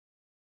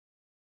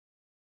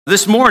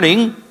This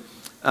morning,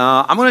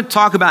 I'm going to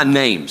talk about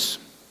names.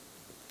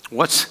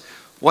 What's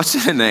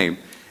in a name?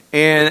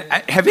 And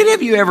have any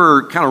of you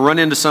ever kind of run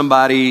into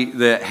somebody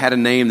that had a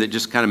name that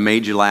just kind of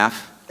made you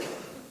laugh?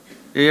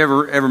 You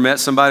ever met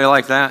somebody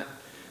like that?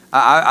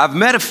 I've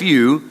met a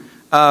few,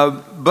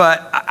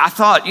 but I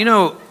thought,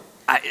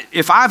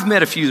 if I've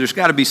met a few, there's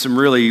got to be some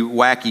really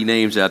wacky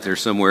names out there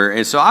somewhere.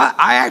 And so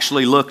I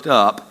actually looked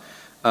up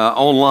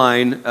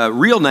online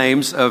real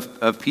names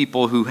of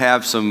people who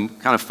have some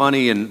kind of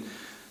funny and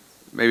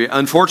maybe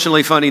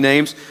unfortunately funny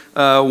names.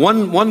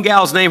 One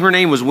gal's name, her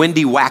name was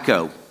Wendy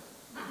Wacko.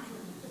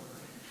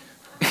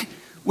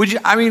 Would you?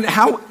 I mean,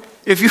 what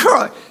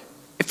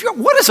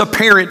is a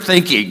parent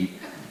thinking?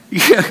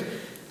 I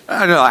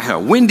don't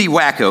know, Wendy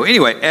Wacko.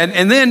 Anyway,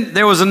 and then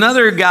there was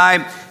another guy.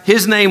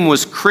 His name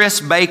was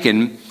Chris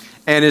Bacon,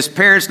 and his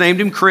parents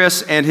named him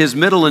Chris, and his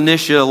middle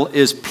initial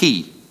is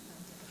P.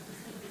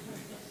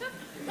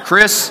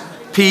 Chris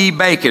P.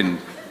 Bacon.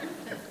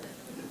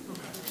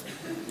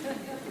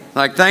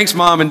 Like, thanks,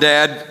 Mom and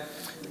Dad.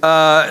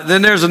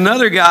 Then there's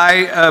another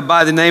guy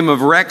by the name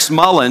of Rex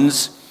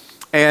Mullins,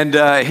 and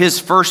his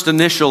first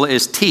initial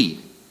is T.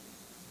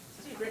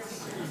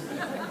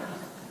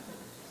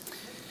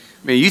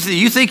 I mean,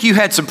 you think you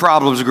had some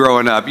problems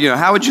growing up.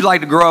 How would you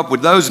like to grow up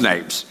with those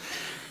names?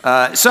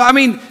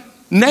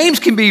 Names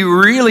can be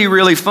really,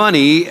 really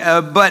funny,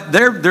 but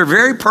they're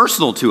very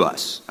personal to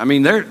us. I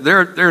mean,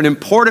 they're an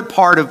important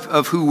part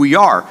of who we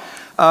are.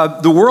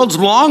 The world's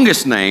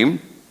longest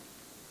name,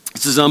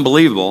 this is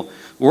unbelievable.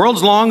 The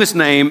world's longest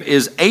name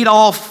is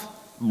Adolph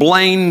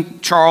Blaine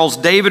Charles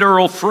David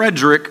Earl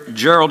Frederick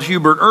Gerald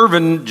Hubert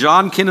Irvin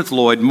John Kenneth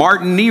Lloyd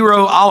Martin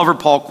Nero Oliver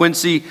Paul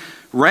Quincy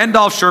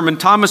Randolph Sherman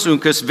Thomas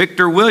Uncas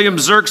Victor William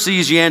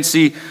Xerxes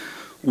Yancey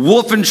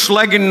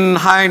Wolfenschlegen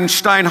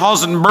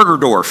Steinhausen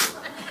Bergerdorf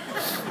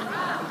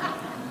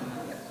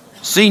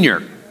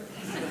Senior.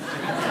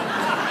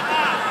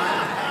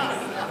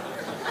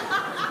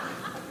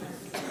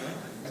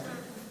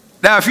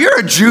 Now, if you're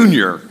a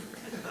junior,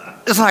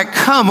 it's like,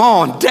 come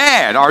on,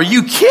 Dad, are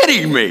you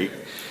kidding me?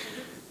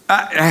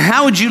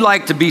 How would you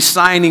like to be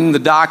signing the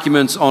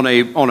documents on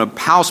a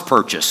house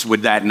purchase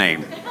with that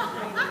name?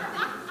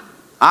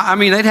 I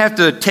mean, they'd have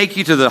to take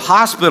you to the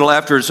hospital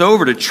after it's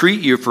over to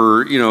treat you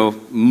for,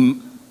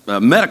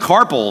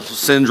 metacarpal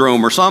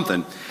syndrome or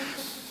something.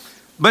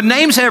 But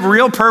names have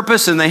real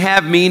purpose and they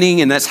have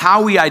meaning, and that's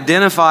how we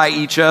identify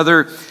each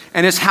other,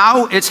 and it's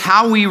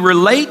how we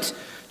relate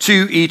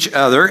to each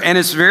other, and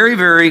it's very,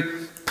 very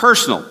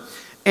personal.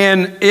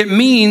 And it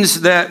means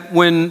that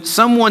when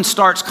someone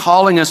starts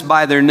calling us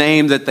by their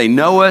name, that they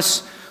know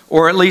us,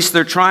 or at least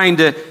they're trying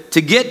to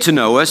get to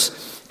know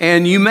us.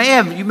 And you may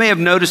have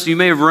noticed, you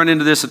may have run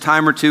into this a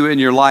time or two in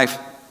your life,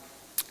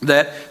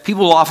 that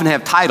people often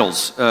have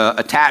titles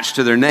attached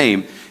to their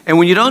name. And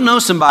when you don't know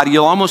somebody,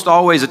 you'll almost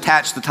always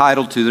attach the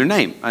title to their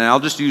name. And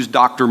I'll just use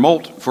Dr.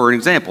 Molt for an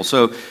example.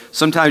 So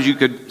sometimes you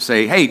could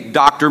say, hey,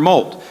 Dr.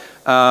 Molt.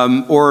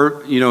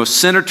 Or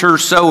Senator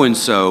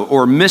so-and-so,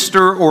 or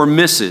Mr. or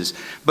Mrs.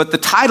 But the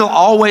title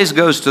always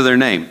goes to their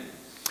name.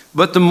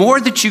 But the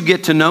more that you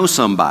get to know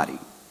somebody,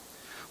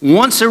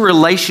 once a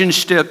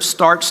relationship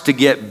starts to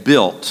get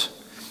built,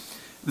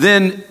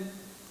 then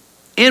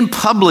in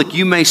public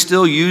you may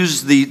still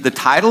use the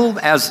title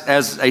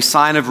as a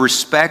sign of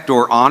respect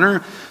or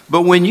honor.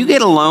 But when you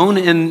get alone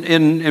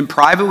in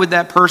private with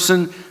that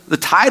person, the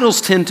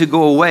titles tend to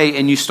go away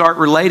and you start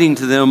relating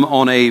to them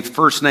on a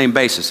first name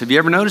basis. Have you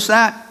ever noticed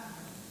that?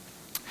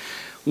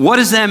 What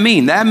does that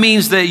mean? That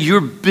means that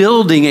you're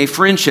building a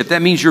friendship.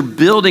 That means you're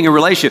building a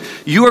relationship.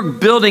 You're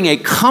building a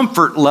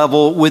comfort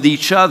level with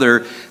each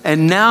other,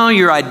 and now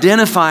you're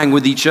identifying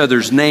with each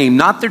other's name,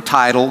 not their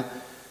title,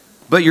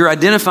 but you're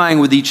identifying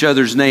with each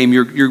other's name.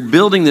 You're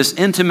building this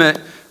intimate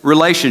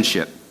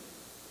relationship.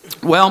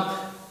 Well,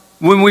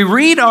 when we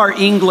read our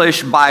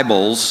English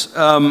Bibles,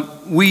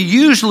 we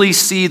usually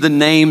see the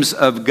names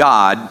of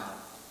God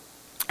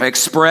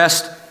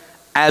expressed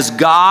as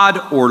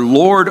God or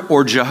Lord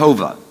or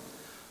Jehovah.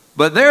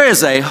 But there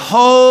is a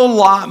whole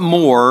lot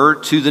more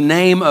to the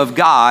name of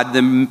God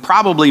than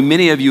probably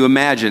many of you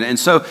imagine. And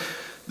so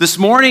this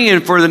morning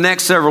and for the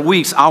next several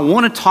weeks, I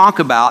want to talk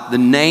about the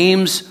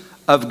names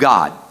of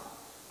God.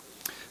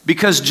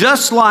 Because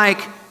just like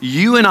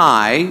you and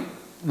I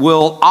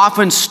will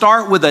often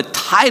start with a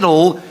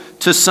title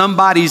to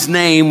somebody's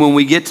name when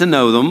we get to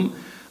know them.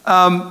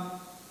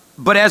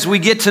 But as we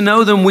get to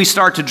know them, we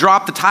start to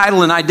drop the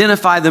title and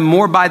identify them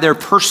more by their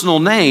personal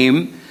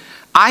name.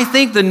 I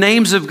think the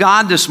names of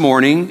God this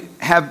morning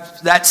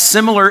have that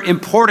similar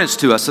importance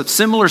to us, a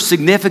similar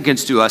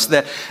significance to us,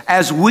 that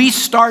as we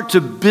start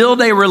to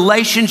build a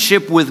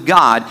relationship with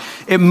God,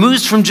 it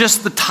moves from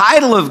just the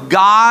title of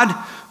God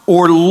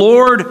or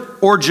Lord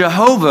or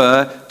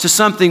Jehovah to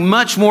something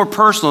much more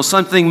personal,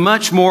 something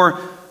much more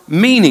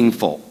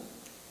meaningful.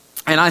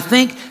 And I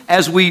think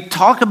as we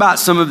talk about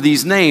some of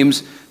these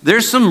names,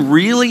 there's some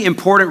really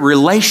important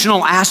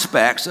relational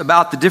aspects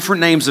about the different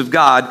names of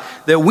God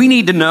that we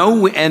need to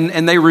know,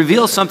 and they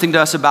reveal something to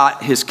us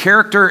about His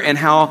character and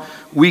how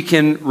we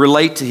can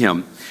relate to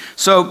Him.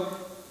 So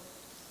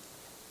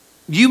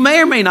You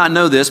may or may not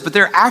know this, but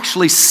there are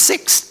actually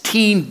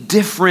 16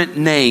 different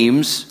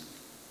names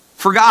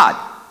for God.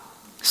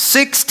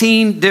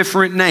 16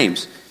 different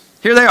names.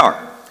 Here they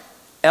are.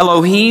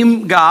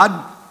 Elohim,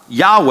 God,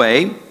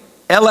 Yahweh,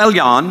 El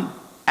Elyon,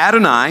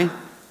 Adonai,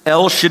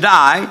 El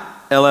Shaddai,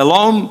 El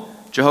Elom,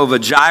 Jehovah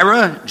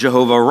Jireh,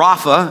 Jehovah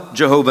Rapha,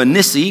 Jehovah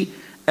Nissi,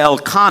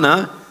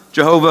 Elkanah,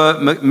 Jehovah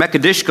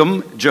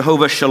Mekadishkum,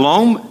 Jehovah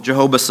Shalom,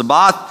 Jehovah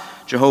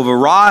Sabaoth, Jehovah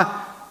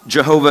Ra,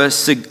 Jehovah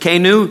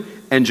Sidkenu,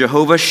 and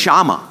Jehovah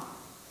Shammah.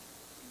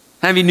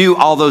 How many of you knew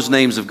all those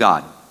names of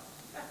God?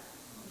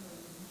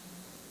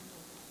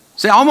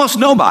 Say, almost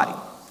nobody.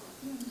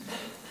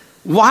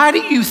 Why do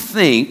you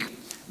think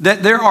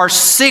that there are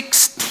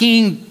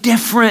 16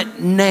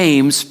 different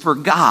names for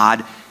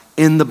God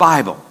in the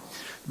Bible?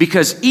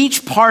 Because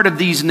each part of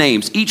these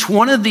names, each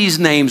one of these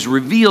names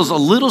reveals a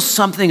little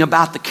something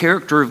about the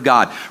character of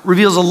God,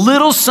 reveals a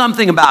little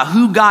something about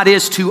who God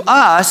is to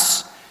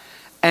us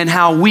and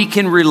how we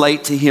can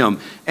relate to Him.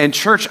 And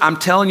church, I'm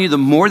telling you, the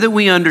more that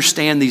we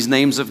understand these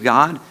names of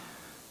God,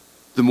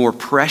 the more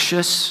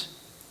precious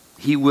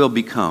He will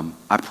become.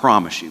 I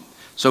promise you.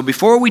 So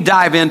before we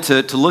dive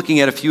into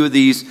looking at a few of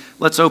these,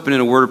 let's open in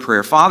a word of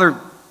prayer. Father,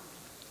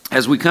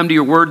 as we come to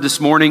your word this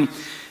morning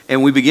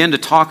and we begin to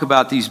talk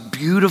about these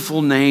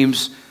beautiful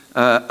names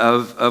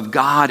of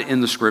God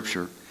in the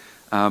Scripture,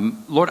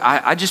 Lord,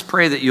 I just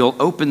pray that you'll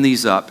open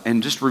these up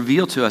and just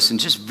reveal to us in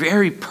just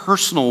very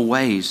personal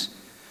ways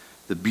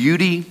the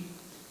beauty,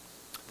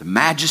 the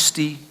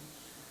majesty,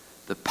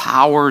 the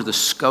power, the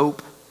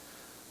scope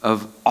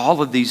of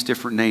all of these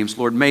different names.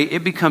 Lord, may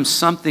it become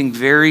something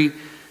very,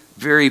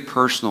 very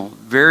personal,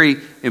 very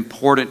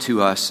important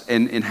to us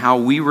in how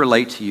we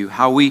relate to you,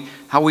 how we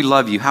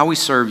love you, how we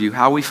serve you,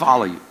 how we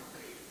follow you.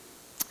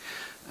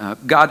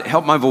 God,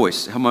 help my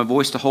voice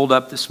to hold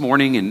up this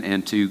morning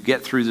and to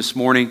get through this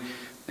morning,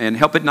 and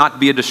help it not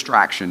be a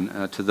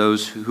distraction to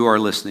those who are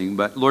listening.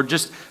 But Lord,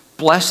 just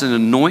bless and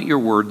anoint your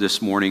word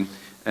this morning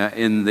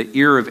in the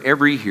ear of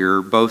every hearer,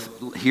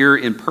 both here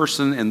in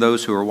person and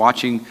those who are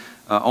watching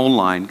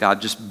online. God,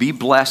 just be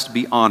blessed,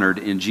 be honored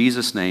in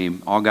Jesus'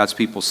 name. All God's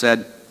people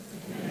said,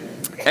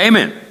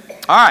 Amen.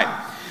 All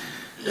right.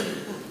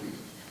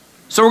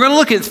 So we're going to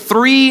look at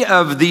 3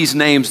 of these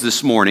names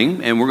this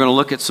morning, and we're going to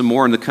look at some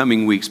more in the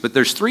coming weeks. But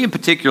there's 3 in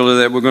particular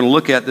that we're going to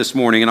look at this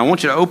morning, and I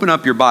want you to open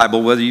up your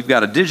Bible, whether you've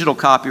got a digital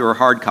copy or a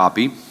hard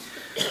copy,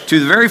 to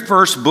the very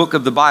first book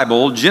of the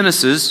Bible,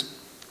 Genesis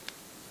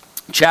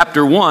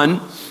chapter 1,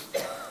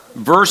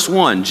 verse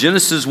 1.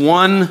 Genesis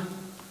 1,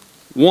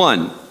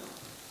 1.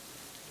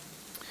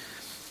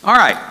 All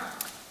right.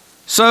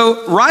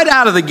 So right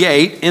out of the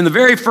gate, in the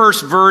very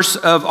first verse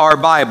of our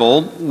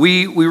Bible,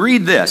 we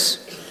read this.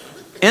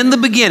 In the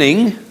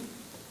beginning,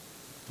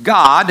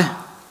 God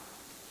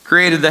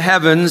created the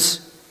heavens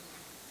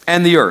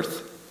and the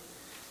earth.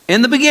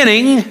 In the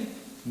beginning,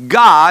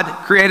 God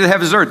created the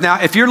heavens and earth.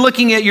 Now, if you're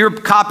looking at your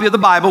copy of the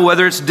Bible,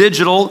 whether it's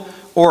digital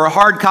or a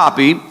hard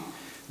copy,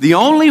 the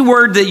only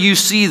word that you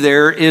see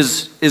there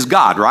is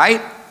God,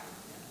 right?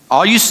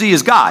 All you see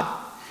is God.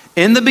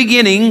 In the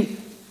beginning,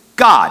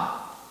 God.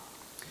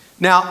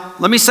 Now,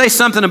 let me say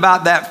something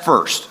about that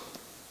first.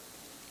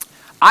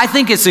 I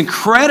think it's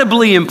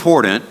incredibly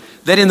important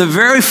that in the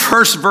very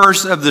first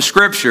verse of the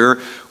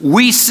Scripture,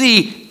 we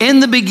see in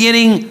the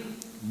beginning,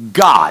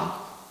 God.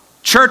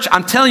 Church,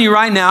 I'm telling you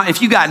right now,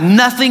 if you got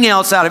nothing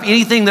else out of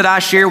anything that I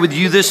share with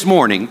you this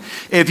morning,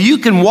 if you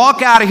can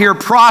walk out of here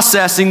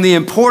processing the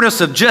importance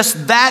of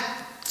just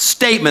that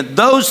statement,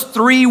 those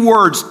 3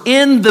 words,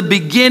 in the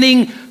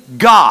beginning,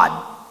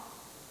 God,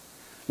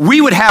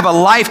 we would have a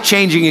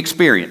life-changing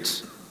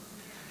experience.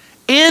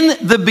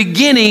 In the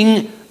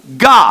beginning,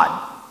 God.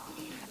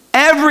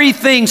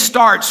 Everything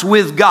starts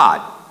with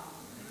God.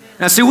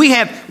 Now, see, we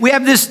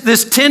have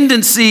this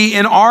tendency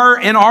in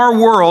our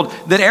world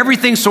that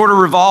everything sort of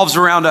revolves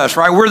around us,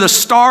 right? We're the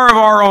star of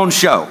our own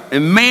show.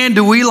 And man,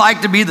 do we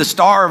like to be the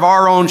star of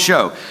our own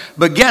show.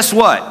 But guess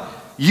what?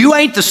 You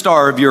ain't the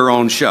star of your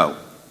own show.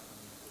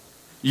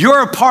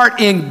 You're a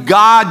part in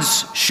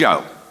God's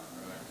show.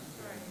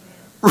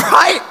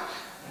 Right?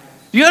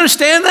 You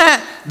understand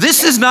that?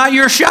 This is not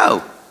your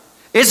show.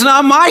 It's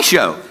not my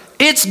show.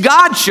 It's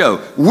God's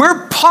show.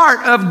 We're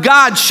part of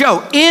God's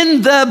show.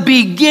 In the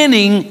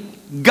beginning,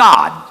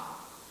 God.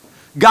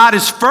 God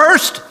is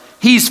first.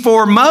 He's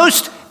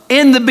foremost.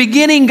 In the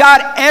beginning,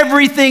 God,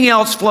 everything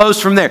else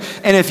flows from there.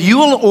 And if you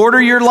will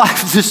order your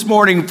life this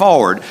morning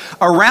forward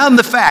around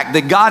the fact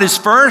that God is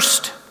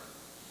first,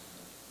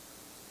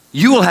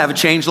 you will have a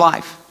changed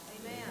life.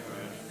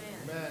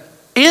 Amen.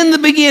 In the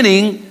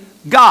beginning,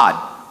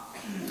 God.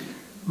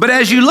 But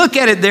as you look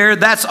at it there,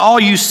 that's all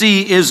you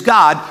see is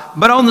God.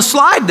 But on the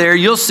slide there,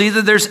 you'll see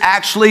that there's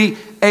actually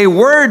a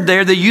word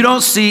there that you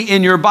don't see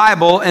in your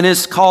Bible, and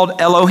it's called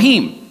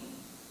Elohim.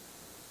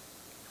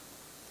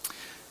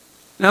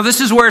 Now, this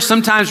is where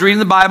sometimes reading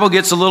the Bible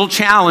gets a little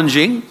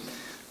challenging,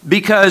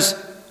 because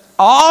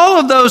all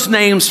of those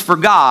names for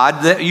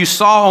God that you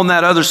saw on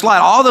that other slide,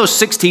 all those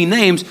 16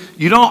 names,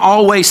 you don't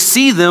always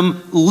see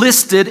them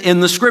listed in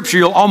the Scripture.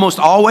 You'll almost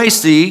always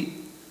see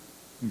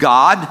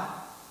God,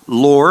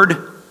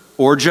 Lord,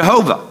 or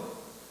Jehovah.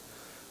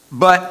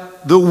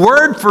 But the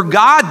word for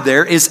God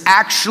there is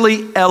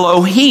actually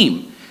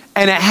Elohim.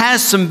 And it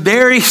has some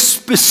very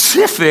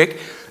specific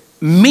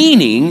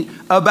meaning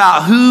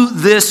about who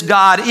this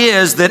God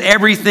is that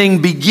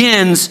everything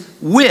begins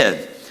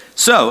with.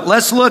 So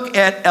let's look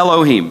at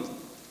Elohim.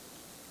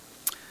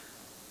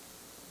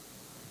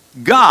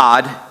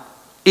 God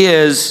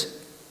is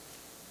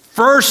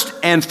first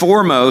and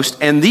foremost,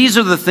 and these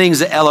are the things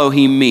that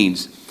Elohim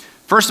means.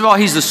 First of all,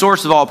 he's the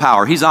source of all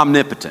power. He's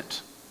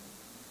omnipotent.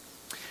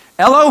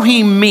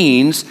 Elohim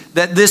means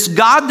that this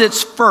God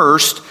that's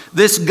first,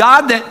 this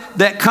God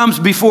that comes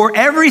before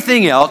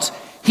everything else,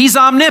 he's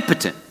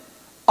omnipotent.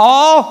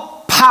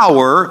 All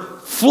power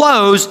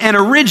flows and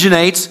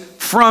originates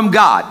from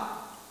God.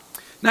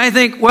 Now I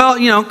think,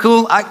 well,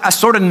 cool, I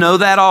sort of know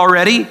that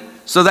already,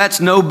 so that's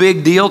no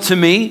big deal to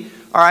me.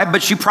 All right,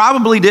 but you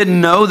probably didn't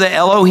know that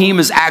Elohim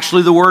is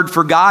actually the word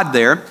for God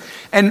there.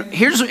 And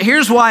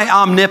here's why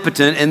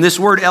omnipotent and this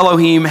word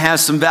Elohim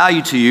has some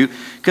value to you,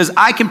 because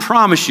I can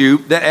promise you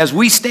that as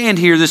we stand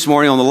here this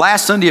morning on the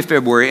last Sunday of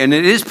February, and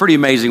it is pretty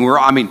amazing,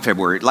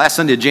 last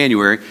Sunday of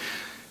January,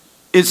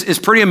 it's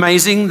pretty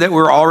amazing that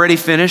we're already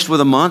finished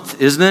with a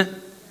month, isn't it?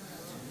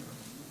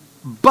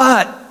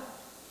 But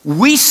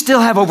we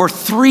still have over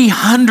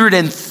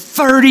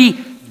 330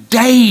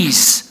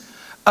 days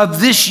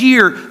of this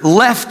year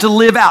left to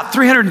live out,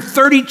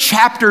 330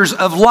 chapters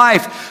of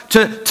life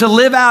to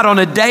live out on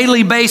a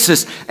daily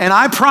basis. And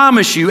I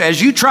promise you, as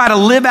you try to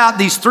live out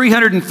these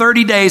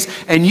 330 days,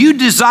 and you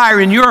desire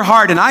in your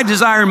heart, and I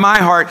desire in my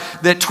heart,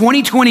 that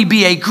 2020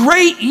 be a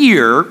great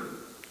year,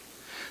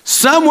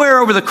 somewhere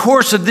over the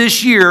course of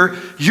this year,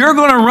 you're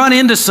going to run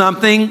into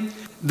something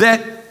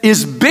that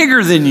is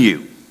bigger than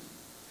you.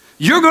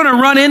 You're going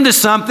to run into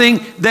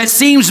something that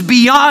seems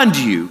beyond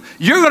you.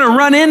 You're going to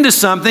run into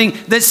something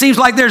that seems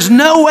like there's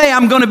no way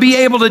I'm going to be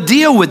able to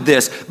deal with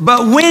this.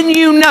 But when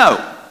you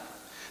know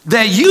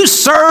that you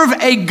serve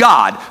a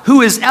God who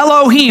is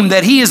Elohim,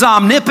 that he is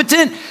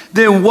omnipotent,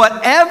 then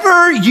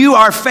whatever you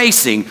are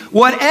facing,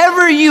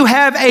 whatever you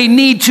have a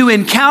need to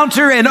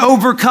encounter and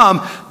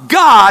overcome,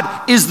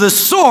 God is the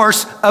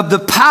source of the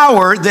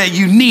power that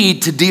you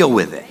need to deal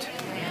with it.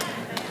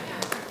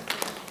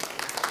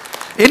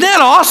 Isn't that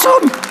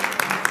awesome?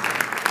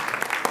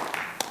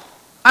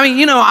 I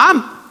mean,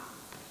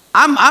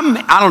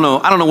 I don't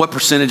know what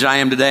percentage I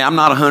am today. I'm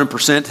not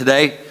 100%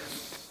 today.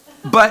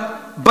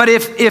 But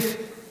if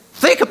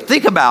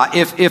think about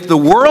if the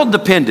world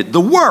depended,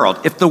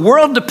 if the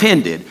world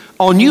depended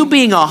on you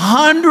being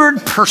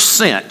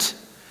 100%,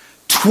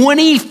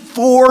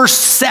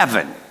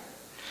 24/7,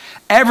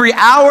 every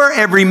hour,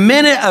 every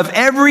minute of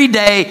every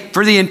day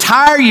for the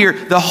entire year,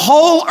 the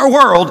whole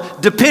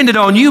world depended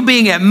on you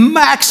being at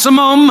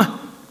maximum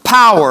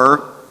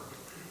power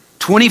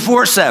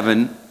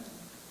 24/7,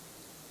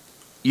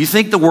 you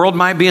think the world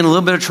might be in a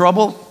little bit of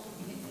trouble?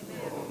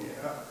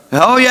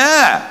 Oh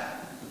yeah.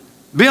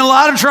 Be in a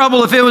lot of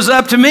trouble if it was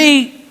up to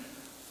me.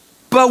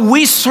 But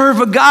we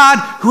serve a God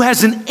who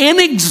has an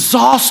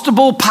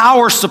inexhaustible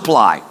power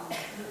supply.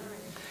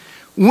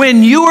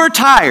 When you are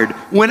tired,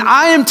 when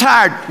I am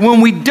tired, when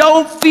we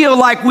don't feel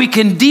like we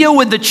can deal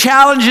with the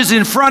challenges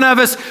in front of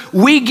us,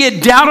 we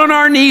get down on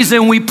our knees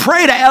and we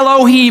pray to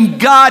Elohim,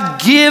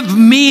 God, give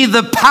me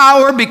the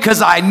power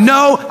because I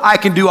know I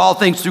can do all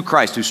things through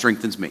Christ who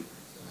strengthens me.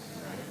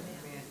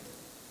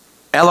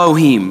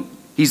 Elohim,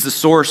 he's the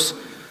source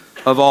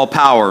of all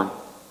power.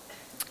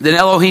 Then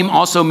Elohim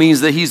also means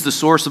that he's the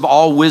source of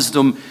all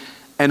wisdom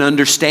and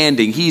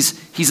understanding.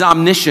 He's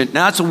omniscient.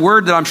 Now, that's a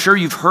word that I'm sure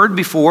you've heard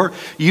before.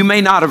 You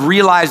may not have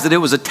realized that it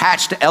was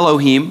attached to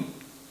Elohim.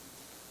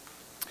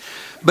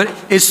 But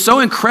it's so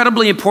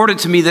incredibly important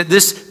to me that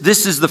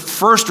this is the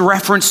first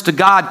reference to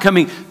God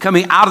coming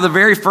out of the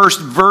very first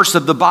verse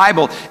of the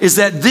Bible, is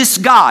that this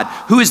God,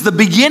 who is the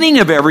beginning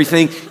of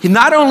everything,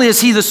 not only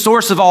is he the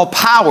source of all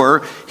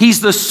power,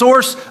 he's the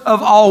source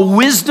of all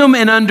wisdom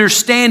and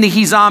understanding.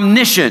 He's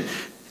omniscient.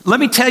 Let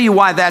me tell you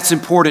why that's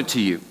important to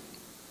you.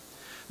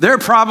 There are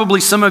probably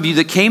some of you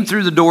that came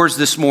through the doors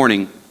this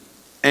morning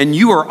and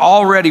you are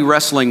already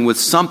wrestling with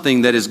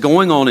something that is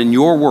going on in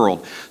your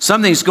world.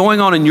 Something's going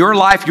on in your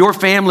life, your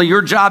family,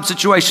 your job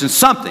situation,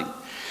 something.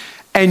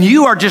 And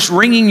you are just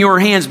wringing your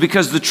hands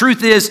because the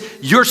truth is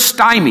you're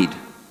stymied.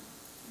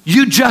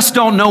 You just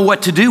don't know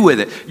what to do with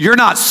it. You're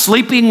not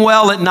sleeping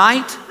well at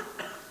night.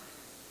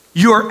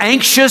 You're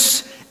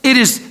anxious. It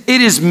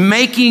is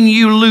making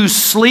you lose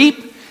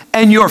sleep.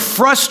 And you're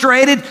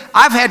frustrated.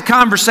 I've had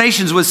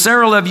conversations with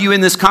several of you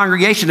in this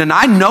congregation, and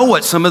I know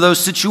what some of those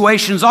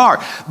situations are.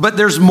 But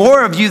there's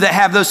more of you that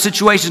have those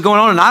situations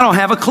going on, and I don't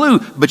have a clue,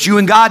 but you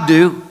and God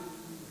do.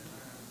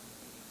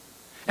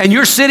 And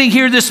you're sitting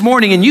here this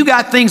morning, and you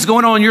got things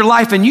going on in your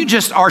life, and you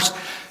just are,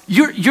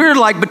 you're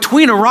like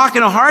between a rock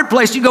and a hard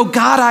place. You go,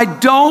 God, I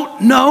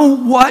don't know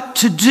what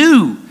to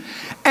do.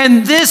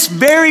 And this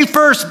very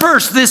first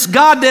verse, this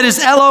God that is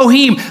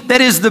Elohim,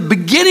 that is the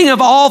beginning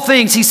of all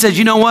things, he says,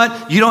 you know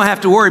what? You don't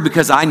have to worry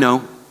because I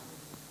know.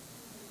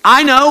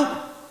 I know.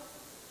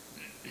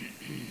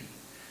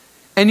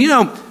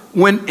 And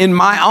when in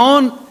my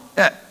own,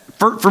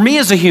 for me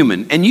as a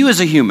human and you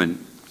as a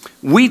human,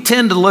 we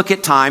tend to look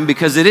at time,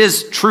 because it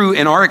is true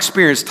in our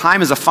experience,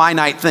 time is a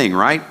finite thing,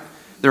 right?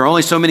 There are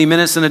only so many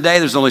minutes in a day.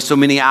 There's only so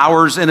many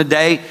hours in a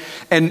day.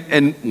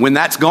 And when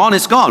that's gone,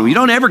 it's gone. You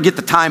don't ever get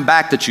the time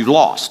back that you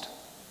lost.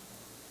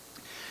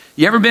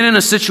 You ever been in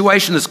a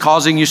situation that's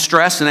causing you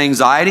stress and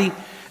anxiety,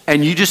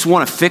 and you just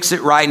want to fix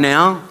it right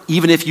now,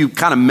 even if you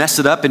kind of mess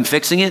it up in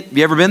fixing it? Have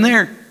you ever been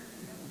there?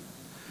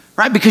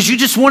 Right? Because you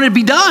just want it to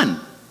be done.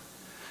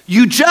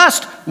 You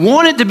just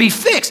want it to be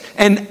fixed.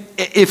 And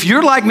if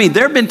you're like me,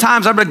 there have been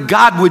times I've been,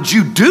 God, would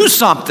you do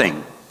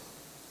something?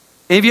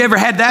 Have you ever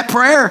had that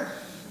prayer?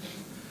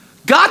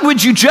 God,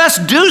 would you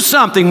just do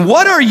something?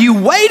 What are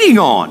you waiting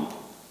on?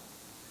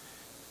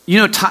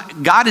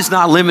 God is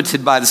not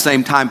limited by the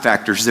same time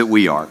factors that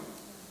we are.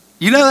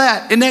 You know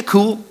that? Isn't that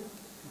cool?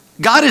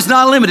 God is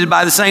not limited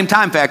by the same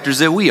time factors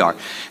that we are.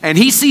 And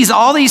he sees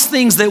all these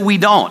things that we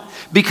don't,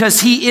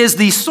 because he is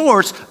the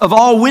source of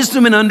all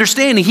wisdom and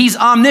understanding. He's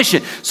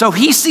omniscient. So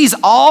he sees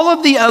all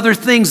of the other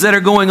things that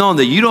are going on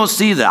that you don't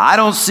see, that I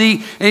don't see.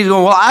 And he's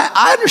going, well,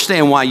 I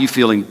understand why you're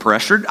feeling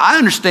pressured. I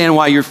understand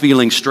why you're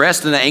feeling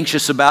stressed and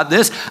anxious about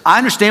this. I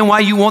understand why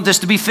you want this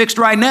to be fixed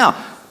right now.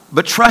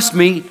 But trust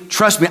me,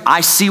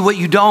 I see what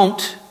you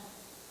don't.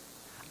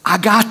 I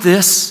got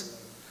this.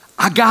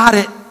 I got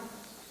it.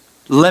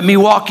 Let me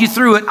walk you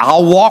through it.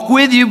 I'll walk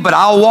with you, but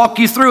I'll walk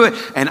you through it.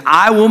 And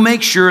I will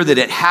make sure that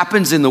it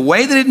happens in the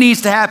way that it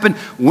needs to happen,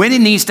 when it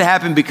needs to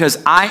happen,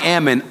 because I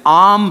am an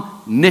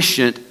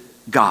omniscient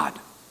God.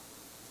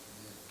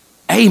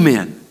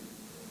 Amen.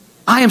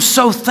 I am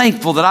so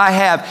thankful that I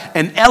have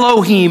an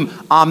Elohim,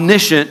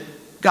 omniscient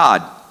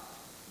God.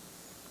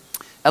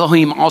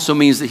 Elohim also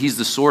means that he's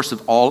the source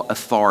of all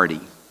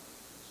authority.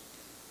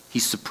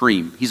 He's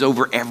supreme. He's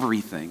over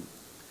everything.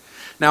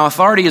 Now,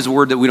 authority is a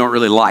word that we don't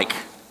really like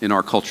in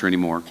our culture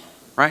anymore,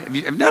 right? Have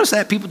you noticed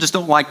that? People just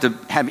don't like to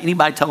have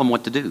anybody tell them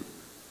what to do.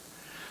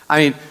 I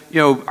mean,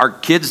 our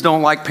kids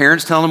don't like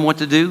parents telling them what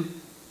to do.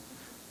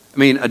 I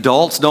mean,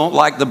 adults don't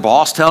like the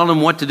boss telling them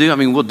what to do. I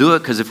mean, we'll do it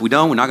because if we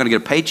don't, we're not going to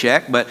get a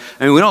paycheck. But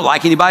we don't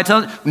like anybody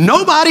telling.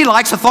 Nobody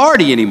likes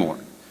authority anymore.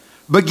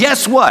 But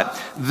guess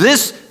what?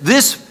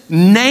 This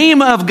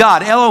name of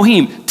God,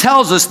 Elohim,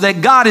 tells us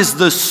that God is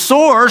the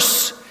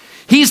source.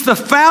 He's the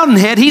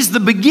fountainhead. He's the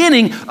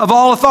beginning of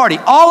all authority.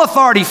 All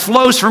authority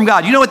flows from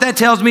God. You know what that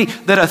tells me?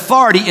 That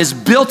authority is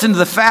built into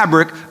the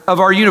fabric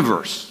of our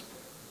universe.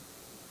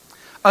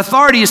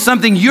 Authority is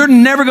something you're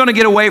never going to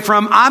get away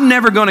from. I'm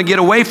never going to get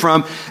away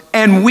from.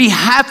 And we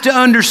have to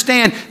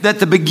understand that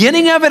the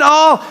beginning of it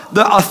all,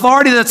 the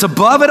authority that's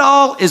above it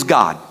all, is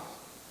God.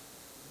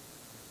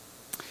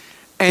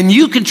 And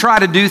you can try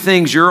to do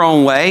things your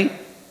own way.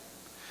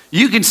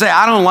 You can say,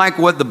 I don't like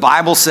what the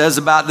Bible says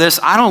about this.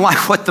 I don't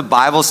like what the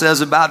Bible says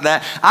about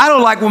that. I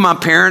don't like what my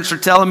parents are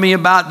telling me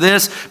about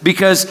this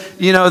because,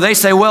 they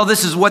say, well,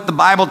 this is what the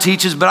Bible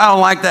teaches, but I don't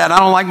like that. I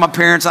don't like my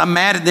parents. I'm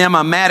mad at them.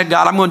 I'm mad at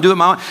God. I'm going to do it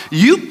my own.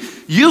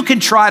 You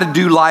can try to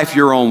do life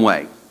your own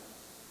way.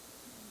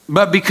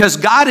 But because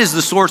God is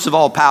the source of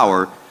all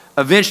power,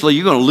 eventually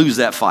you're going to lose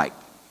that fight.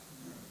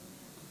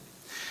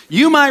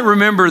 You might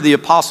remember the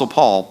Apostle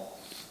Paul.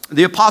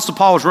 The Apostle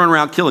Paul was running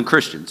around killing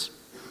Christians.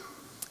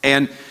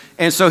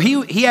 And so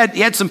he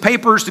had some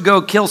papers to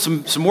go kill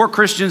some more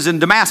Christians in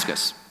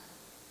Damascus.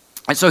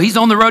 And so he's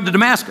on the road to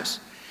Damascus.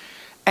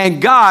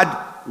 And God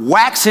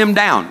whacks him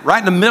down right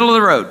in the middle of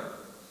the road.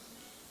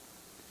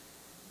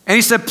 And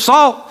he said,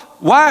 Saul,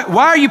 why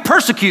are you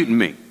persecuting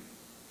me?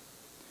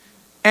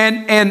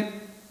 And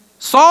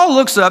Saul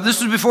looks up.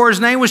 This was before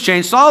his name was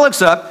changed. Saul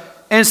looks up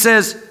and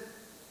says,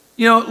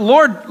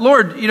 Lord,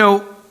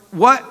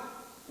 what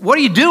are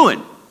you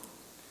doing?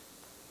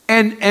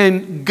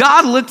 And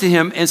God looked at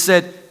him and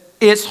said,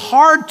 it's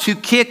hard to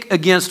kick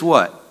against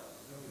what?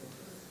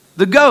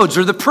 The goads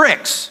or the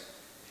pricks.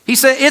 He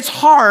said, it's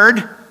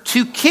hard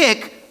to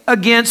kick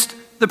against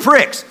the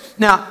pricks.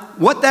 Now,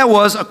 what that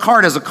was, a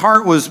cart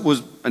was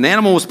an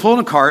animal was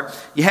pulling a cart.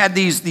 You had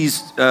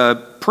these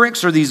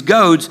pricks or these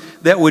goads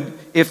that would,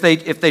 if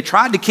they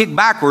tried to kick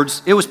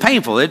backwards, it was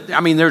painful.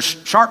 There's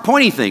sharp,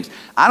 pointy things.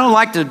 I don't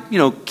like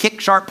to,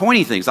 kick sharp,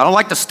 pointy things. I don't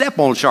like to step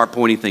on sharp,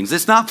 pointy things.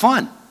 It's not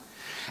fun.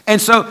 And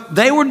so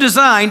they were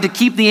designed to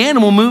keep the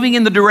animal moving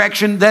in the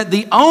direction that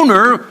the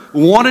owner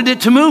wanted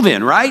it to move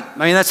in, right?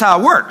 That's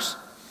how it works.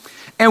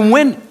 And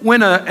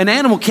when an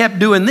animal kept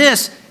doing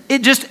this,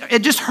 it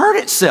just hurt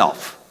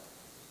itself.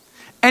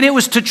 And it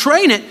was to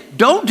train it,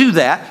 don't do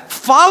that.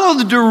 Follow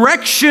the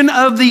direction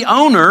of the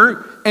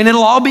owner and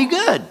it'll all be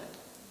good.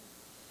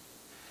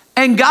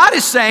 And God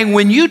is saying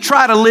when you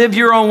try to live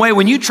your own way,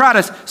 when you try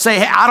to say,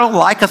 hey, I don't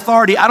like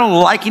authority, I don't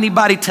like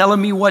anybody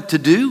telling me what to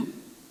do,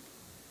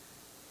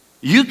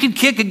 you can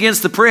kick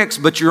against the pricks,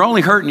 but you're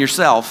only hurting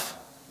yourself.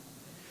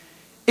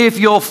 If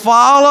you'll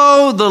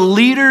follow the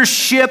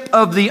leadership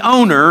of the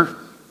owner,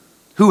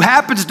 who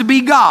happens to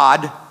be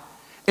God,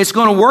 it's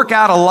going to work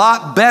out a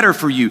lot better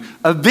for you.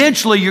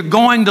 Eventually, you're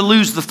going to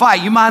lose the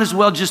fight. You might as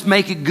well just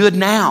make it good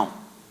now.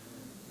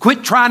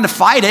 Quit trying to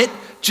fight it.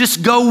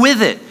 Just go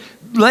with it.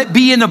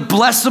 be in a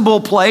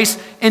blessable place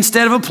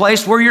instead of a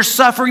place where you're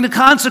suffering the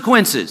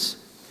consequences.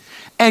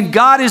 And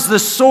God is the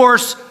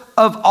source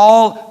of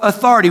all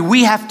authority.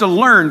 We have to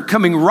learn,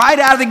 coming right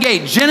out of the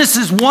gate,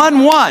 Genesis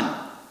 1:1.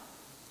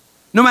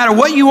 No matter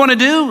what you want to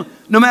do,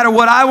 no matter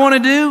what I want to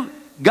do,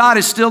 God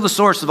is still the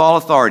source of all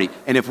authority.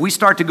 And if we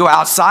start to go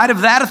outside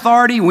of that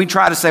authority, and we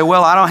try to say,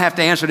 well, I don't have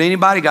to answer to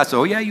anybody, God says,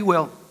 oh yeah, you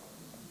will.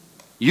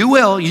 You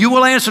will. You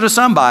will answer to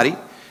somebody,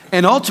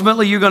 and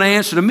ultimately you're going to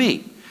answer to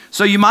me.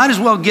 So you might as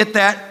well get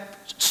that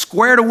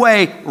squared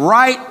away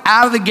right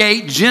out of the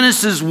gate.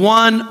 Genesis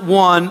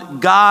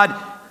 1:1, God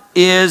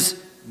is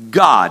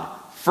God,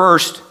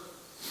 first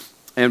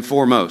and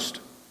foremost.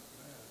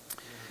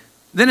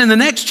 Then in the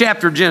next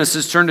chapter of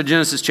Genesis, turn to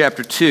Genesis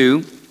chapter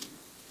 2,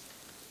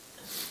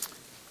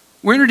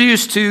 we're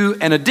introduced to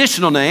an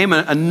additional name,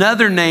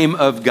 another name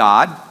of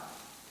God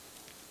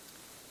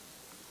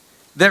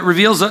that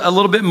reveals a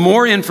little bit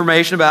more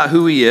information about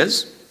who he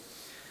is.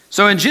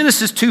 So in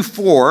Genesis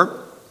 2:4,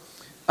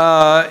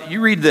 you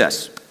read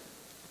this.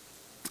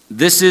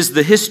 This is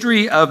the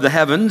history of the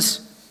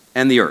heavens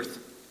and the earth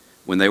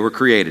when they were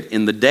created,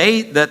 in the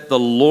day that the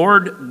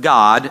Lord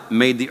God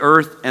made the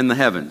earth and the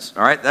heavens.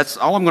 All right, that's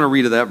all I'm going to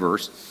read of that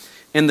verse.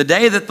 In the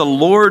day that the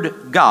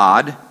Lord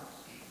God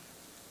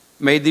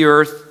made the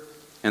earth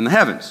and the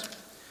heavens.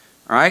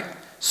 All right,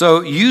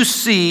 so you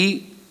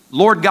see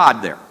Lord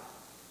God there.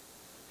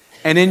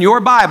 And in your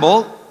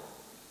Bible,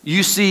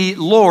 you see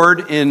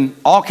Lord in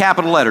all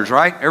capital letters,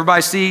 right?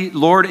 Everybody see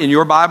Lord in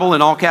your Bible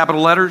in all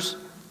capital letters?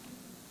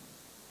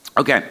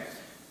 Okay.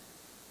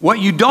 What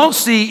you don't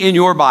see in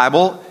your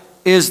Bible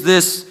is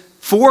this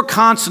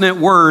 4-consonant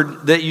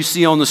word that you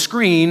see on the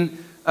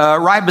screen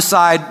right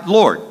beside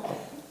Lord.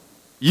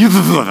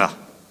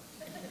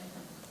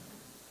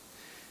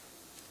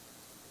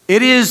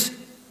 It is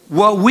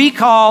what we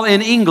call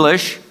in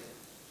English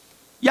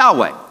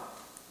Yahweh.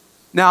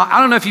 Now, I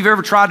don't know if you've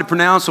ever tried to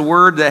pronounce a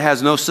word that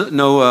has no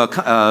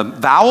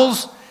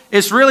vowels.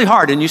 It's really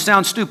hard, and you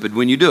sound stupid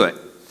when you do it.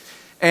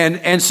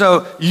 And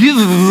so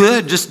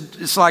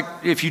it's like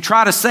if you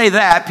try to say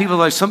that, people are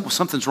like,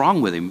 something's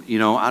wrong with him.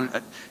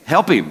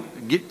 Help him.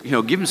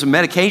 Give him some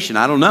medication.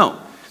 I don't know.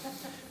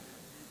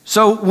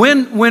 So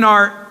when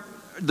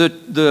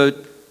the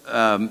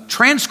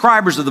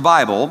transcribers of the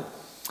Bible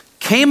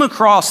came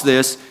across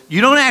this,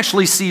 you don't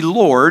actually see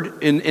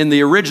Lord in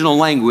the original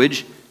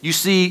language. You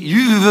see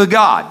the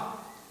God.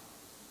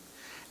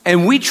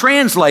 And we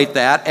translate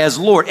that as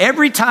Lord.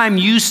 Every time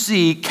you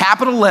see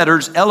capital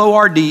letters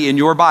L-O-R-D in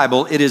your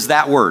Bible, it is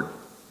that word.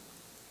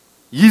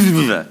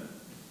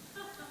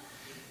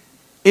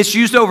 It's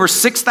used over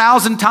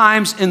 6,000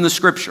 times in the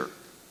Scripture.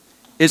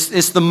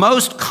 It's the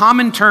most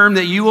common term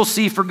that you will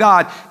see for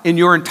God in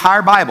your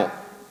entire Bible,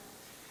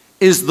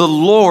 is the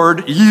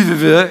Lord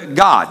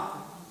God.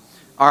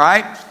 All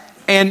right?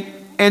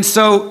 And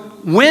so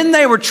when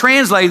they were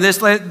translating this,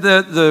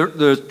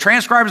 the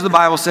transcribers of the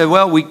Bible said,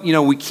 well,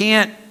 we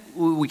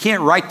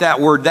can't write that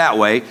word that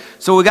way,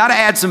 so we got to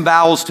add some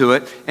vowels to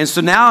it. And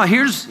so now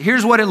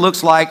here's what it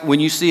looks like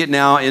when you see it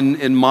now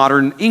in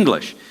modern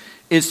English.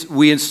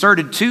 We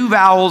inserted 2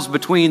 vowels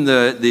between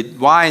the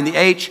Y and the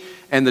H,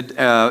 and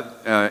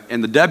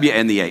the W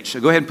and the H. So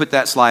go ahead and put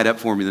that slide up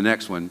for me, the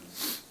next one.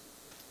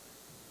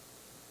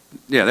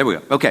 Yeah, there we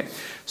go. Okay.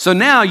 So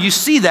now you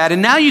see that,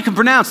 and now you can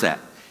pronounce that.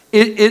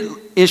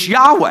 It's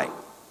Yahweh.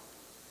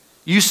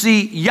 You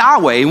see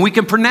Yahweh, and we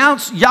can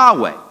pronounce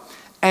Yahweh.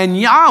 And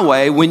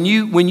Yahweh, when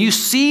you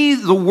see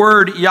the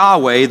word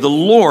Yahweh, the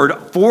Lord,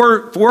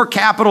 4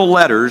 capital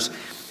letters,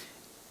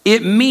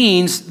 it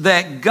means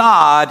that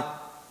God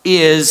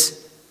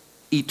is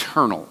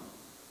eternal.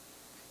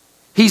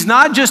 He's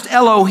not just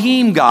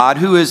Elohim God,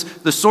 who is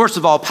the source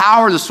of all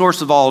power, the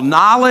source of all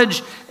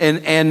knowledge,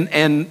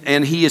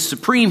 and he is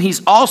supreme.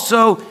 He's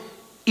also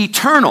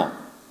eternal.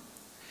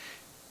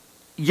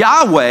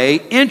 Yahweh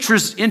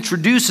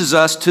introduces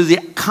us to the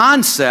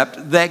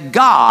concept that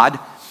God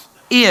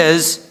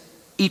is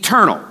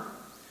eternal.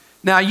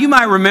 Now, you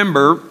might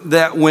remember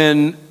that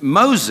when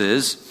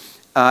Moses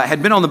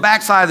had been on the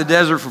backside of the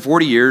desert for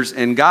 40 years,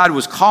 and God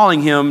was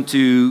calling him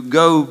to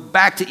go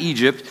back to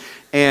Egypt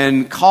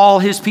and call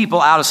his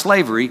people out of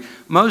slavery,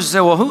 Moses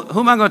said, well, who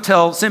am I going to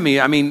tell sent me?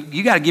 I mean,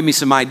 you got to give me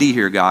some ID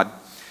here, God.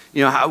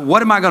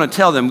 What am I going to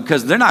tell them?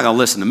 Because they're not going to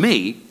listen to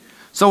me.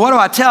 So what do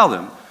I tell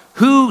them?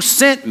 Who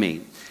sent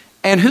me?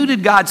 And who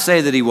did God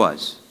say that he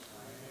was?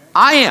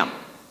 I am.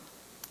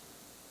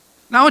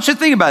 Now I want you to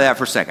think about that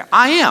for a second.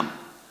 I am.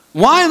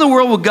 Why in the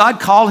world would God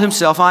call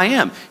himself I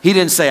am? He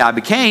didn't say I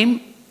became.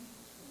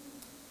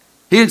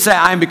 He didn't say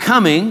I am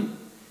becoming.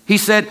 He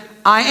said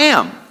I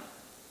am.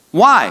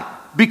 Why?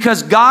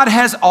 Because God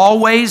has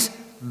always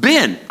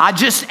been. I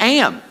just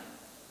am.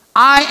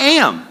 I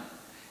am.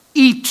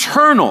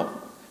 Eternal.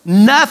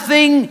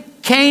 Nothing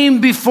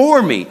came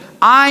before me.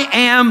 I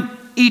am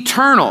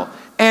eternal.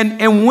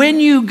 And when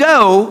you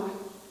go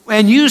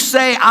and you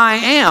say I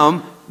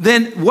am,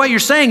 then what you're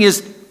saying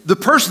is the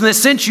person that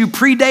sent you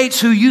predates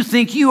who you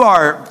think you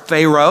are,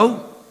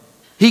 Pharaoh.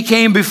 He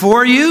came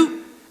before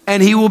you,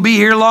 and he will be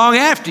here long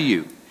after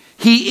you.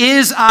 He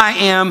is I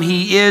am.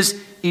 He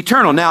is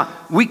eternal. Now,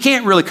 we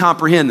can't really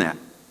comprehend that.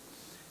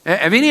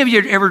 Have any of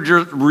you ever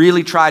just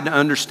really tried to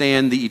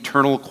understand the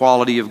eternal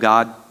quality of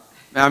God?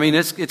 I mean,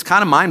 it's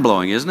kind of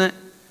mind-blowing, isn't it?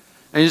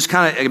 And it just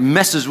kind of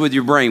messes with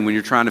your brain when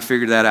you're trying to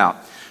figure that out.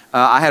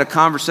 I had a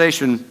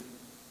conversation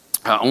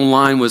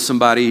online with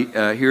somebody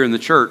here in the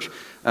church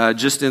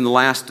just in the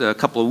last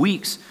couple of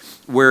weeks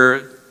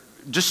where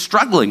just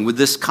struggling with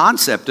this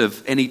concept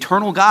of an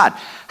eternal God.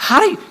 How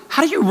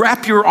do you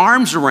wrap your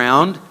arms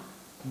around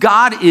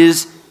God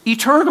is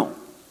eternal?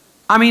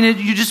 I mean,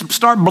 you just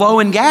start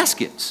blowing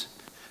gaskets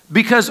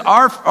because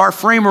our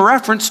frame of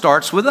reference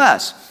starts with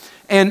us.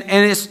 And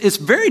it's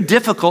very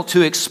difficult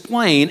to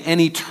explain an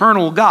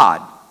eternal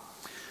God.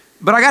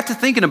 But I got to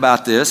thinking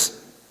about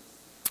this,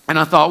 and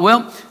I thought,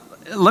 well,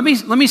 let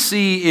me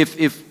see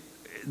if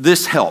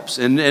this helps.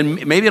 And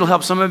maybe it'll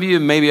help some of you,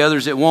 and maybe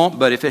others it won't,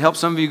 but if it helps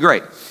some of you,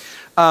 great.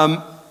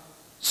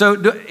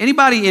 So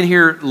anybody in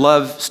here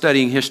love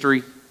studying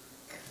history?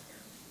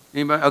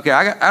 Anybody? Okay,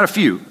 I got a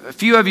few. A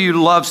few of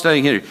you love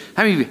studying history.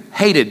 How many of you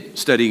hated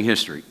studying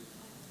history?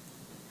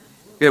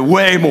 Yeah,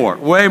 way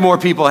more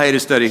people hated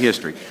studying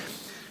history.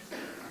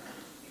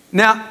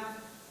 Now,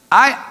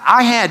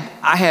 I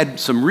had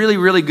some really,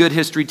 really good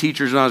history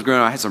teachers when I was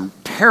growing up. I had some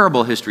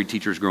terrible history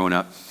teachers growing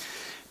up.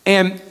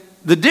 And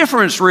the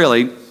difference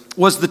really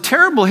was the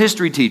terrible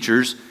history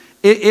teachers,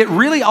 it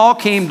really all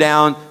came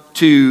down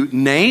to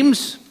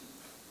names,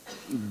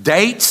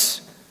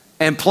 dates,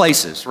 and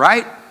places,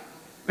 right?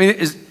 I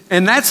mean,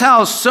 and that's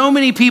how so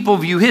many people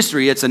view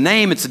history. It's a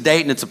name, it's a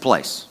date, and it's a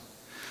place.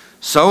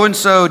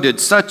 So-and-so did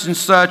such and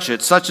such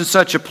at such and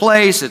such a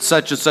place at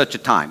such and such a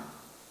time.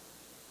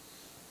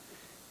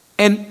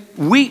 And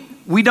we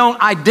don't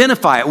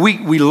identify it.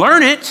 We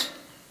learn it.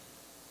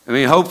 I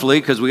mean, hopefully,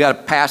 because we got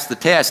to pass the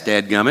test,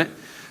 dadgummit.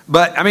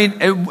 But, I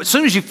mean, as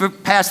soon as you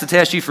pass the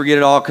test, you forget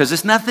it all because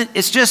it's nothing.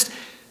 It's just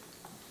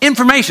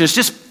information. It's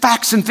just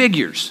facts and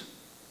figures.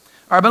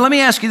 All right, but let me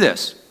ask you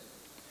this.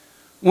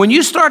 When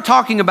you start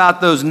talking about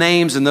those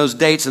names and those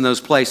dates and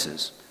those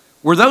places,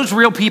 were those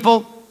real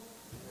people?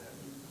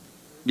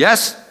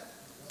 Yes?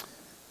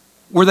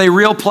 Were they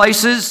real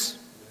places?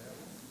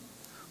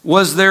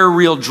 Was there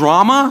real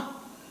drama?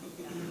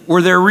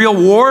 Were there real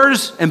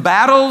wars and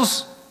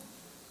battles?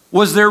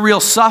 Was there real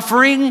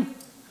suffering?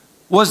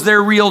 Was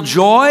there real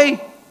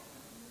joy?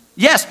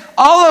 Yes,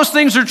 all those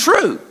things are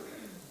true.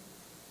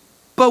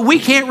 But we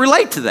can't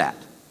relate to that.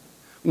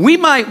 We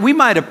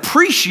might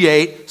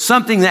appreciate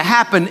something that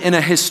happened in a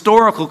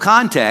historical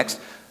context,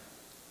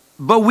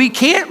 but we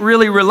can't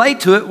really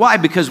relate to it. Why?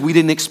 Because we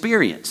didn't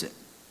experience it.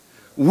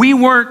 We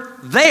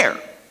weren't there.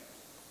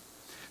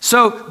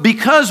 So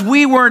because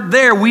we weren't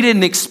there, we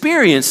didn't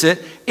experience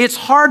it, it's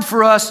hard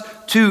for us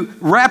to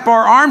wrap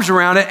our arms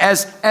around it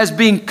as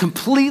being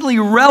completely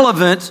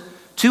relevant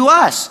to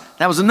us.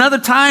 That was another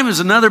time, it was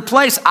another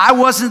place. I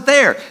wasn't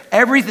there.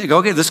 Everything,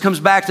 okay, this comes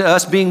back to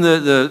us being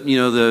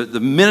the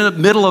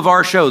middle of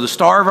our show, the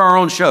star of our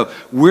own show.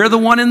 We're the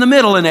one in the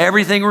middle and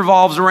everything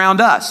revolves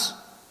around us.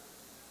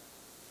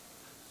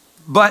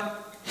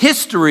 But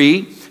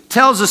history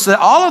tells us that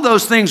all of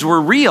those things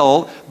were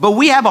real, but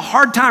we have a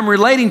hard time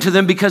relating to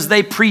them because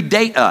they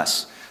predate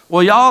us.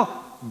 Well, y'all,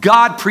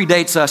 God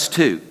predates us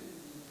too.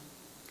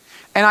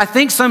 And I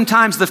think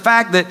sometimes the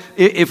fact that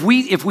if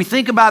we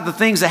think about the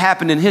things that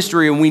happened in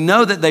history and we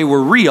know that they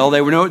were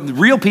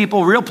real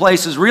people, real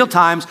places, real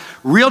times,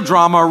 real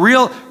drama,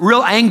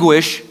 real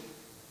anguish,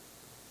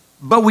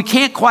 but we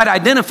can't quite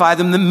identify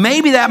them, then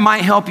maybe that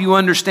might help you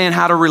understand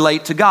how to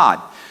relate to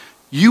God.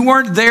 You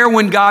weren't there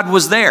when God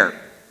was there.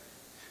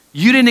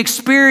 You didn't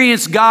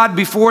experience God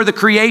before the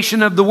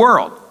creation of the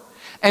world.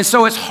 And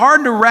so it's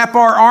hard to wrap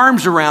our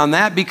arms around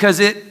that because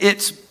it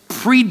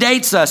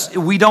predates us.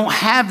 We don't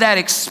have that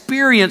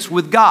experience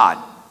with God.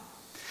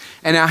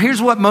 And now here's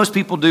what most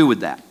people do with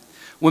that.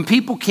 When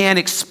people can't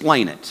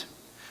explain it,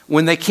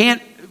 when they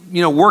can't,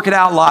 work it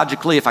out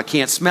logically, if I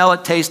can't smell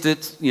it, taste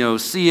it,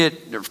 see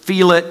it or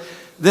feel it,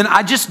 then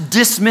I just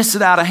dismiss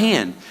it out of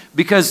hand.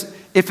 Because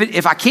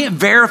if I can't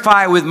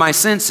verify it with my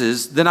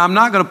senses, then I'm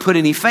not going to put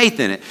any faith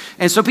in it.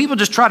 And so people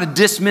just try to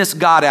dismiss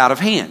God out of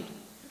hand.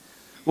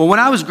 Well, when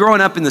I was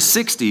growing up in the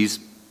 60s,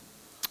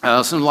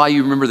 a lot of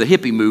you remember the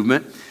hippie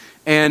movement.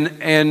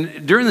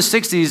 And during the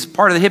 60s,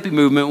 part of the hippie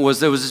movement was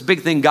there was this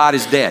big thing, God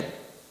is dead.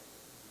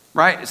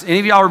 Right? Any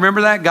of y'all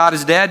remember that? God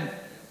is dead?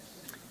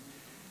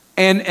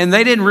 And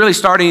they didn't really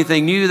start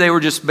anything new. They were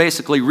just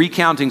basically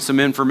recounting some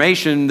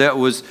information that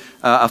was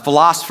a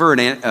philosopher,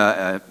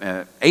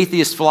 an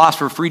atheist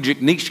philosopher,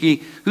 Friedrich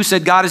Nietzsche, who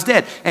said God is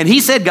dead. And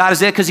he said God is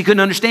dead because he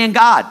couldn't understand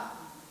God.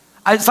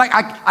 It's like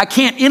I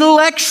can't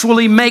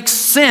intellectually make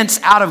sense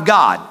out of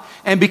God.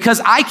 And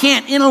because I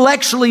can't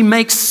intellectually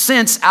make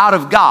sense out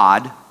of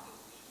God,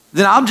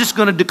 then I'm just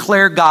going to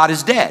declare God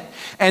is dead.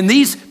 And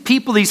these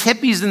people, these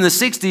hippies in the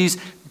 60s,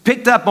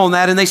 picked up on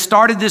that and they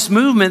started this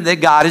movement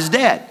that God is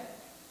dead.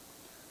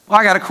 Well,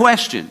 I got a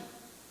question.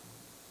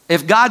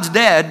 If God's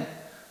dead,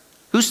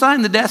 who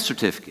signed the death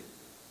certificate?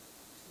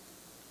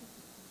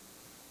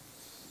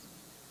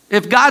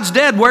 If God's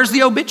dead, where's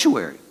the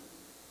obituary?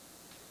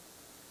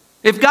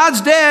 If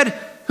God's dead,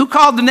 who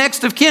called the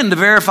next of kin to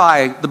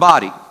verify the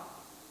body?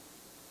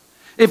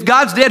 If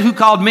God's dead, who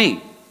called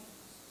me?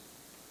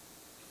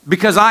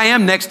 Because I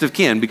am next of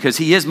kin, because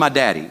he is my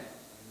daddy.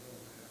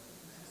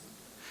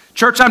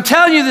 Church, I'm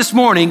telling you this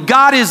morning,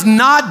 God is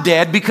not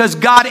dead because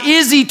God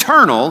is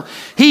eternal.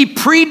 He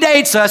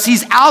predates us.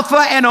 He's Alpha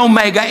and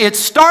Omega. It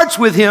starts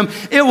with him.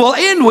 It will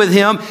end with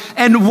him.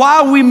 And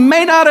while we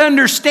may not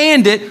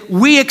understand it,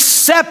 we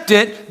accept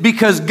it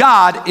because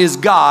God is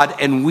God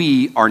and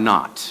we are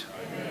not.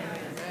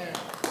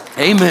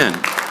 Amen.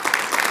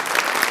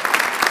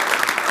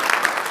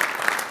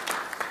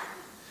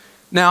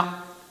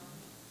 Now,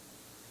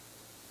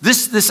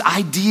 this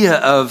idea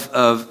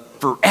of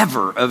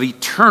forever, of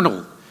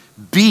eternal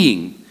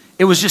being,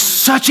 it was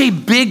just such a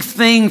big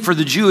thing for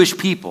the Jewish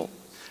people,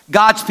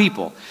 God's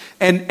people.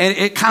 And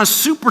it kind of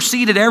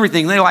superseded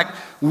everything. They're like,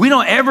 we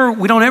don't ever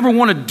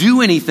want to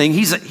do anything.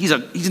 He's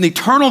an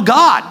eternal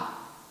God.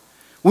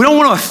 We don't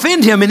want to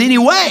offend him in any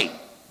way.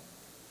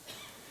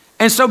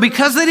 And so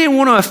because they didn't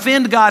want to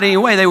offend God in any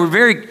way, they were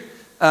very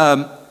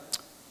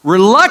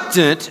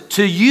reluctant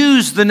to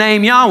use the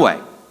name Yahweh.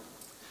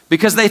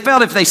 Because they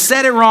felt if they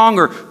said it wrong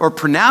or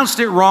pronounced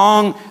it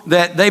wrong,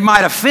 that they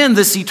might offend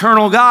this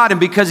eternal God. And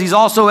because he's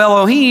also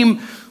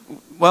Elohim,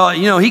 well,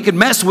 he could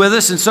mess with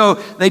us. And so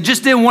they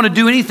just didn't want to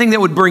do anything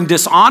that would bring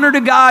dishonor to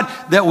God,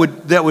 that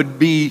would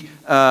be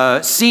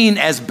seen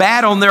as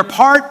bad on their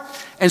part.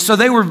 And so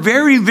they were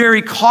very,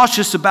 very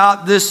cautious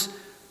about this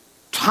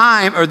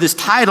time or this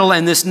title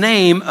and this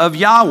name of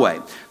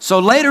Yahweh. So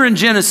later in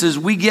Genesis,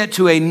 we get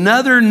to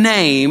another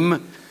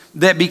name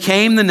that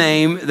became the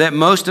name that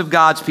most of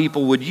God's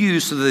people would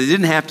use so that they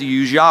didn't have to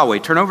use Yahweh.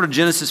 Turn over to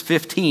Genesis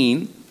 15.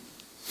 And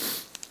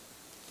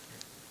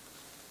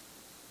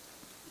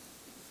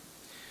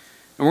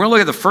we're going to look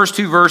at the first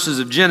two verses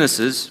of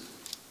Genesis.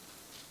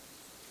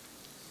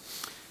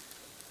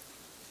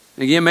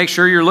 Again, make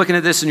sure you're looking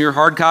at this in your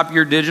hard copy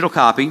or digital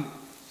copy.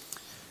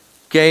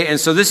 Okay, and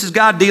so this is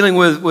God dealing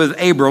with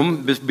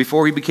Abram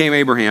before he became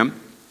Abraham.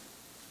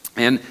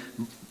 And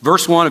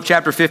verse 1 of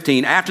chapter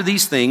 15, after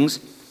these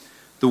things,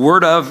 the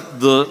word of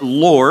the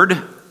Lord,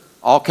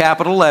 all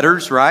capital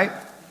letters, right?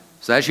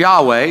 So that's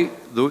Yahweh.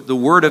 The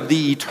word of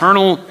the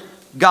eternal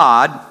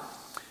God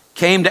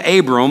came to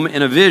Abram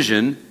in a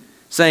vision,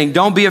 saying,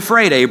 "Don't be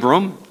afraid,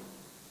 Abram.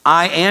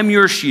 I am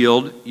your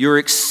shield, your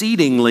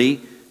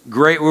exceedingly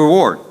great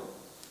reward."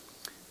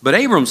 But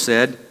Abram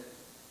said,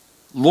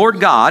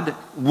 "Lord God,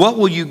 what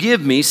will you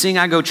give me, seeing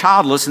I go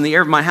childless, and the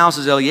heir of my house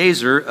is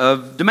Eliezer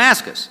of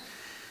Damascus?"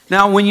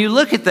 Now, when you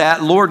look at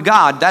that, Lord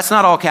God, that's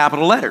not all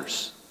capital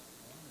letters.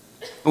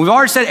 And we've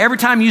already said every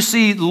time you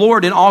see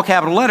Lord in all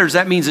capital letters,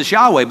 that means it's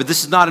Yahweh, but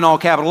this is not in all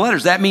capital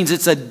letters. That means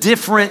it's a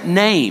different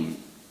name.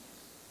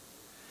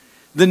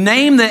 The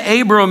name that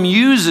Abram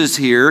uses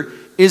here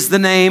is the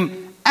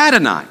name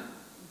Adonai.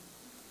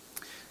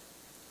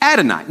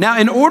 Adonai. Now,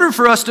 in order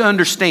for us to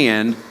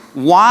understand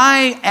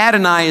why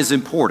Adonai is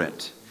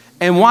important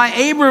and why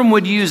Abram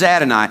would use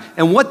Adonai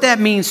and what that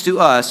means to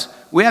us,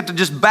 we have to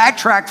just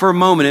backtrack for a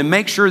moment and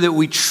make sure that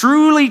we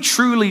truly,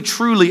 truly,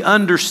 truly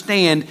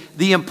understand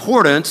the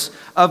importance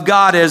of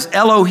God as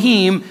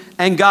Elohim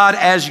and God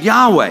as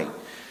Yahweh.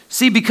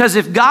 See, because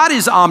if God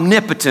is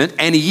omnipotent,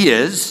 and he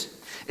is,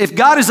 if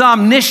God is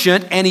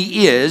omniscient, and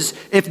he is,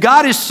 if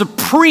God is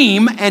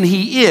supreme, and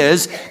he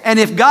is, and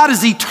if God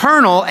is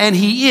eternal, and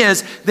he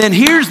is, then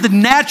here's the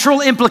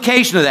natural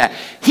implication of that.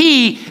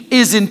 He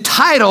is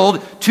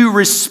entitled to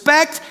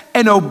respect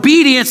and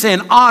obedience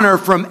and honor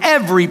from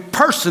every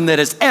person that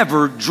has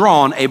ever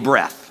drawn a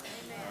breath.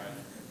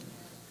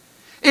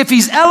 If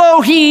he's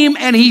Elohim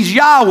and he's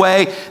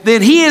Yahweh,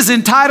 then he is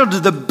entitled to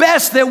the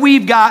best that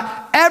we've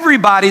got,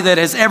 everybody that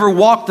has ever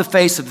walked the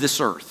face of this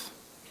earth.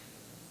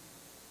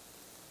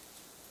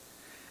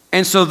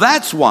 And so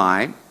that's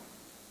why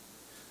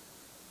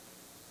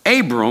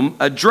Abram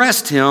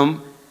addressed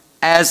him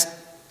as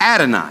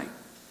Adonai,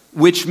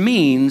 which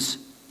means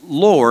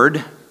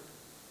Lord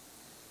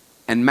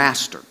and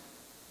Master.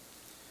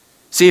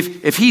 See,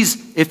 if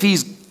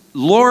he's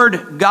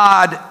Lord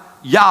God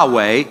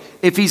Yahweh,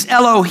 if he's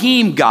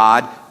Elohim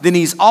God, then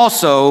he's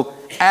also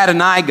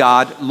Adonai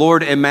God,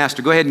 Lord and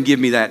Master. Go ahead and give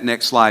me that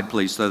next slide,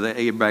 please, so that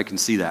everybody can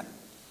see that.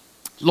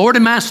 Lord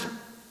and Master.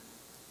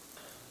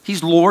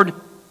 He's Lord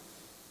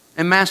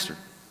and Master.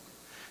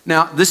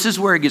 Now, this is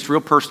where it gets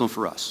real personal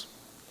for us.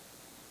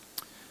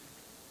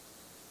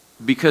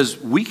 Because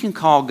we can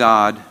call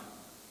God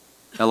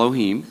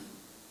Elohim,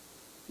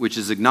 which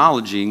is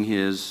acknowledging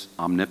his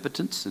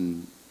omnipotence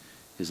and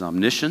his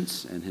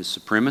omniscience and his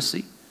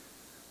supremacy.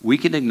 We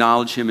can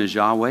acknowledge him as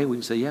Yahweh. We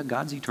can say, yeah,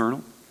 God's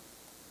eternal.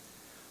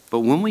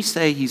 But when we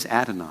say he's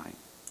Adonai,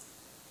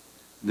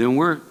 then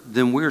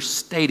we're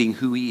stating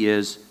who he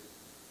is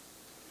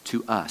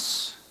to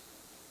us.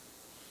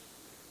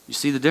 You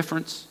see the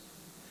difference?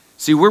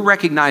 See, we're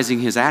recognizing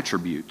his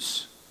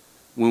attributes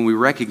when we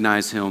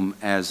recognize him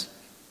as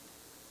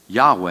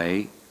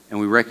Yahweh and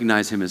we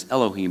recognize him as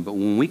Elohim. But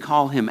when we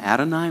call him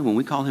Adonai, when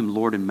we call him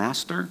Lord and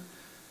Master,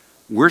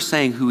 we're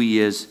saying who he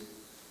is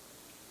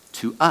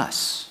to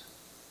us.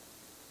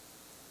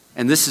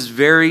 And this is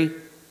very,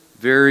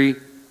 very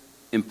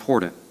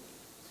important.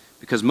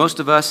 Because most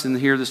of us in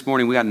here this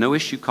morning, we got no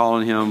issue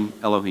calling him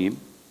Elohim.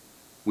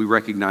 We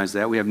recognize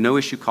that. We have no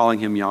issue calling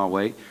him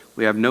Yahweh.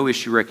 We have no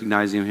issue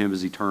recognizing him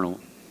as eternal.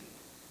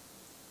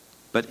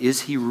 But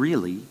is he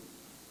really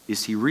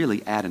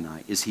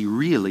Adonai? Is he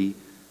really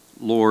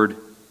Lord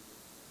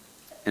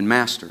and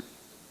Master?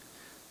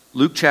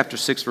 Luke chapter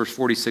 6, verse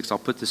 46, I'll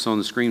put this on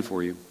the screen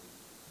for you.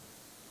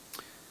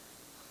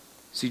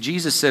 See,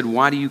 Jesus said,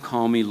 "Why do you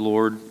call me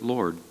Lord,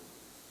 Lord,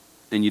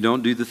 and you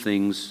don't do the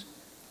things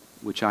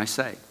which I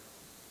say?"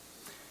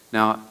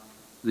 Now,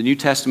 the New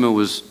Testament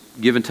was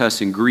given to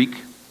us in Greek,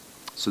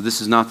 so this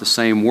is not the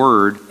same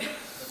word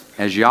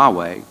as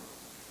Yahweh,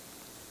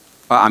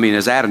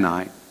 as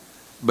Adonai,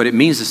 but it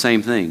means the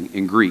same thing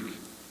in Greek.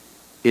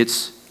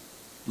 It's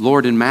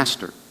Lord and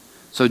Master.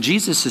 So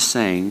Jesus is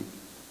saying,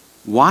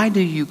 why do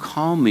you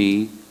call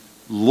me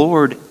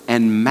Lord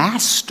and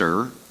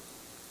Master,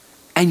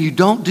 and you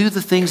don't do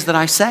the things that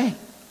I say?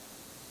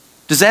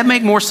 Does that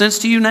make more sense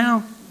to you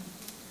now?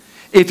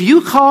 If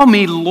you call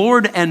me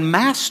Lord and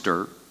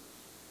Master,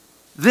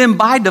 then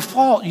by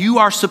default you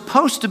are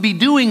supposed to be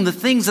doing the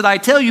things that I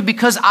tell you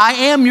because I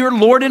am your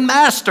Lord and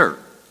Master.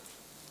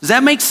 Does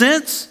that make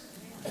sense?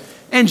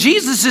 And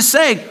Jesus is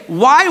saying,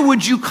 why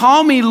would you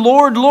call me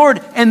Lord,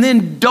 Lord, and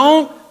then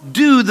don't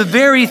do the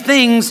very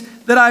things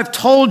that I've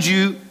told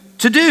you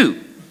to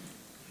do?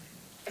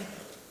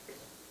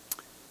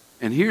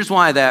 And here's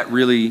why that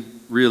really,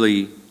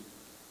 really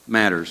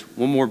matters.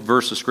 One more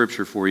verse of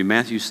scripture for you,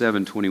 Matthew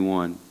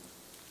 7:21.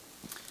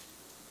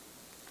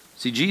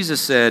 See, Jesus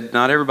said,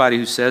 not everybody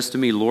who says to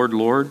me, Lord,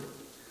 Lord,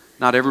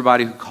 not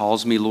everybody who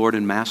calls me Lord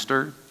and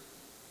Master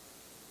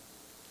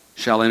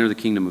shall enter the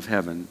kingdom of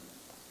heaven,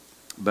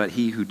 but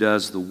he who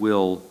does the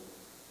will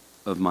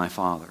of my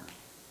Father.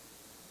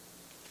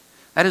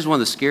 That is one of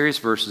the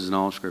scariest verses in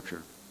all of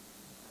Scripture.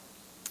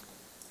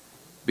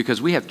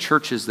 Because we have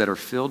churches that are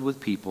filled with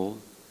people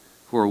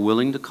who are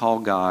willing to call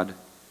God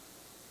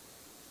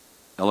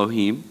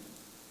Elohim.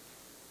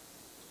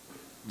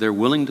 They're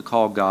willing to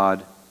call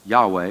God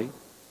Yahweh,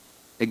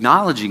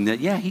 acknowledging that,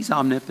 yeah, he's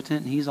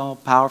omnipotent, he's all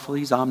powerful,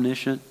 he's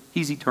omniscient,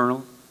 he's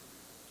eternal.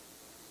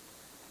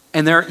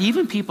 And there are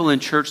even people in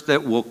church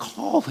that will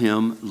call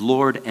him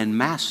Lord and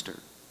Master.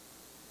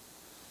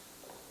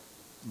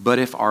 But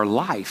if our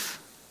life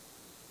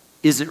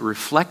isn't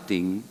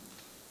reflecting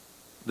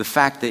the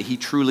fact that he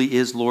truly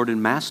is Lord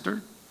and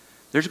Master,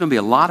 there's going to be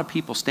a lot of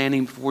people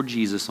standing before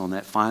Jesus on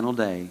that final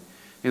day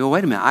and go,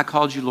 wait a minute, I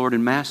called you Lord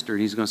and Master.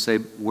 And he's going to say,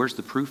 where's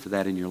the proof of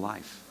that in your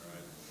life?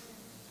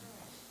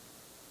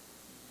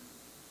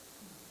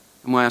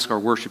 I'm going to ask our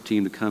worship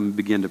team to come and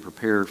begin to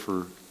prepare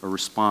for a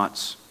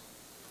response.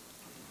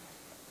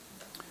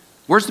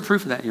 Where's the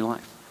proof of that in your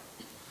life?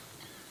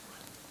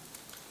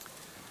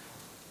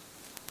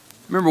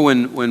 Remember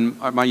when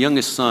my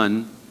youngest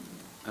son,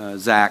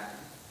 Zach,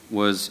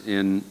 was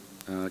in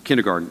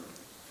kindergarten.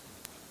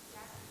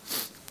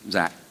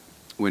 Zach,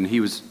 when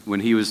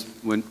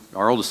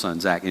our oldest son,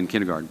 Zach, in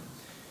kindergarten.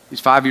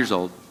 He's 5 years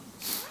old.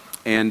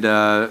 And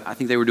I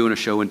think they were doing a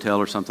show and tell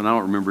or something. I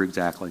don't remember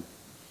exactly.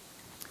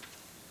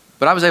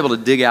 But I was able to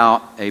dig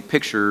out a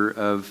picture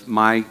of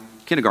my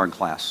kindergarten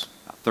class,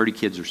 about 30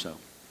 kids or so.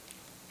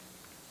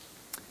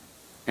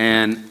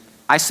 And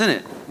I sent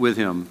it with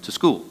him to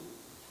school.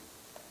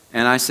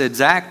 And I said,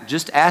 Zach,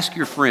 just ask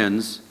your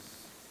friends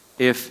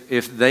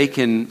if they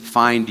can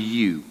find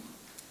you.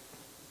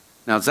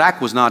 Now,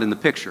 Zach was not in the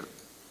picture.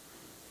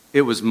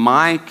 It was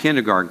my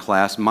kindergarten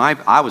class.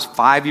 I was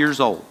 5 years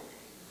old.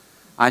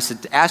 I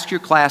said, ask your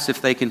class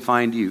if they can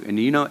find you. And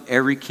do you know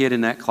every kid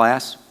in that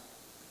class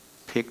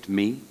picked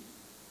me?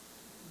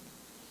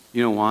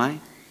 You know why?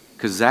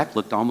 Because Zach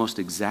looked almost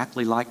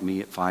exactly like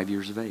me at 5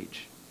 years of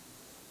age.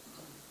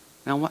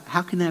 Now,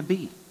 how can that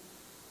be?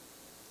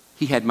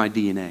 He had my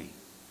DNA.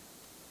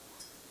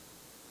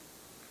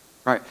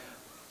 Right?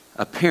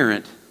 A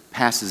parent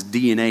passes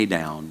DNA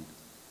down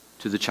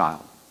to the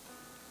child.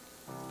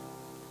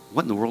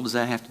 What in the world does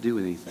that have to do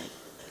with anything?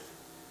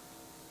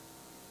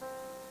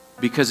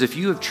 Because if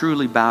you have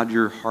truly bowed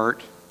your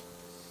heart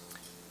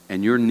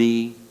and your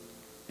knee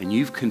and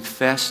you've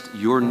confessed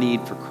your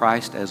need for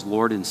Christ as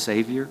Lord and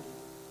Savior,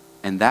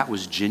 and that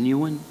was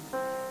genuine,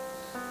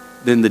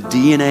 then the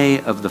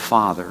DNA of the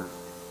Father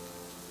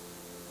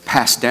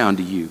passed down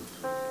to you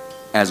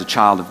as a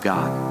child of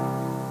God.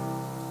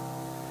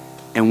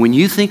 And when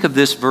you think of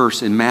this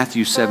verse in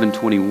Matthew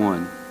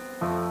 7:21,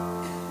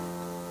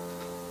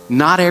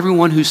 not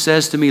everyone who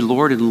says to me,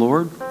 Lord and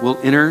Lord, will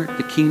enter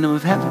the kingdom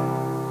of heaven.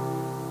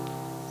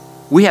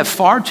 We have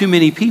far too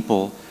many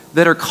people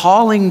that are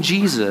calling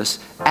Jesus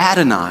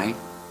Adonai,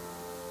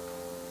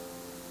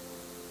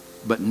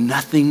 but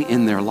nothing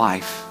in their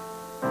life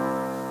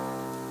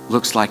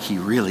looks like he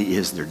really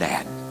is their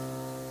dad.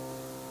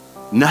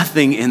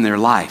 Nothing in their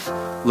life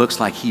looks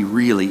like he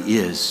really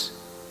is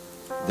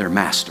their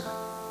master.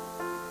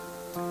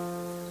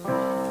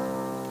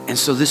 And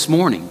so this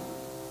morning,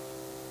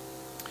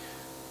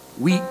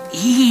 we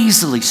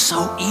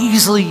so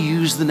easily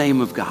use the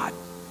name of God.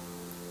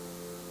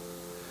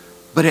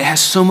 But it has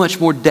so much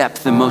more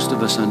depth than most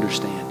of us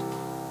understand.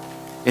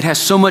 It has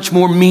so much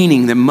more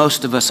meaning than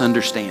most of us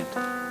understand.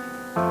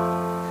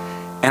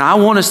 And I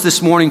want us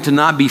this morning to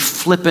not be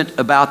flippant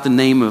about the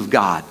name of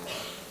God,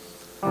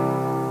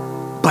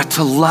 but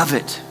to love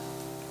it,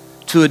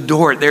 to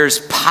adore it. There's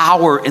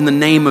power in the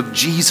name of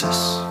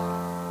Jesus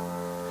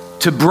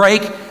to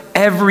break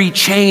every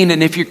chain.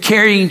 And if you're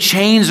carrying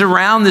chains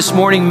around this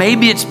morning,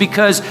 maybe it's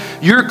because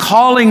you're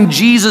calling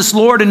Jesus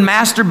Lord and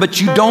Master,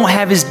 but you don't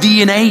have his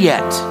DNA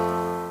yet.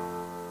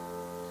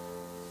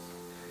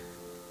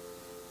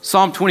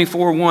 Psalm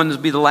 24:1, this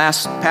will be the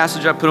last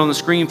passage I put on the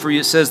screen for you.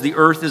 It says, the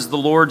earth is the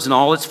Lord's and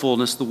all its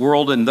fullness, the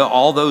world and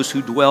all those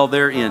who dwell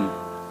therein.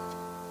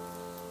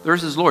 The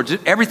earth is the Lord's.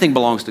 Everything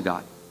belongs to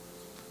God.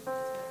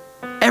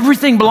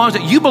 Everything belongs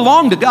to you.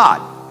 Belong to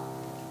God.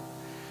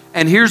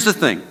 And here's the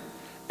thing.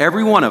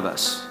 Every one of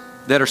us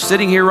that are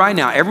sitting here right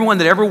now, everyone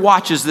that ever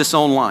watches this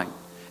online,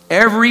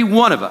 every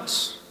one of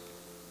us,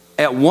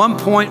 at one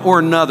point or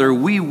another,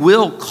 we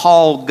will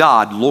call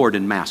God Lord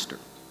and Master.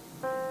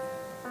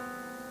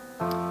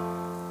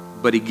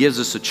 But he gives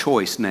us a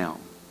choice now.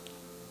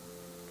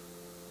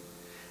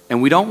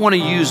 And we don't want to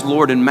use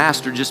Lord and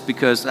Master just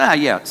because,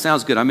 yeah, it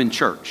sounds good, I'm in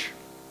church.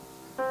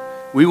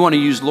 We want to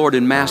use Lord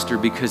and Master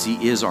because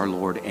he is our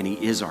Lord and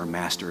he is our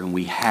Master and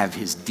we have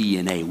his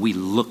DNA. We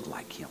look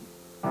like him.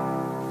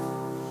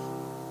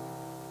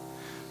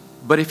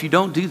 But if you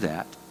don't do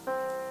that,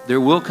 there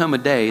will come a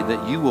day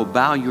that you will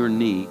bow your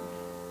knee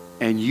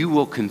and you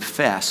will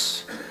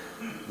confess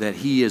that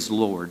he is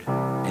Lord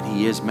and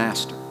he is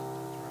Master.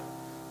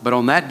 But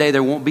on that day,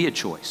 there won't be a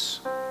choice.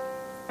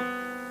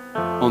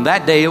 On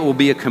that day, it will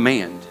be a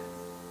command.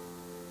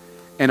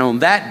 And on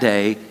that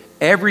day,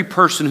 every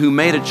person who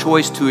made a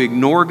choice to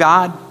ignore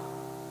God,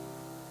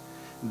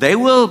 they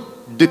will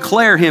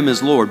declare him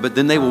as Lord, but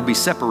then they will be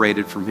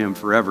separated from him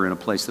forever in a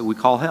place that we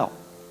call hell.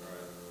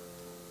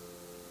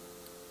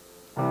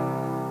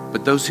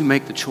 But those who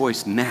make the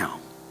choice now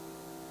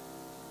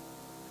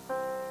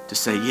to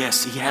say,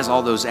 yes, he has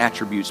all those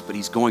attributes, but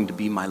he's going to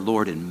be my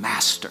Lord and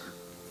Master.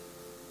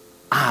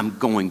 I'm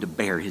going to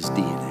bear his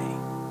DNA.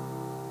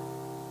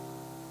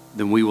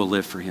 Then we will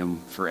live for him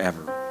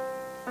forever.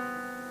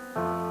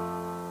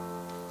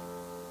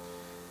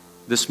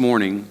 This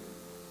morning,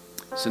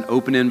 it's an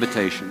open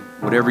invitation,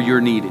 whatever your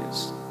need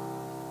is.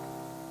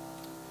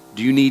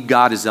 Do you need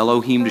God as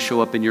Elohim to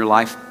show up in your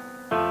life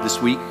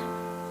this week,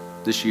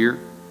 this year?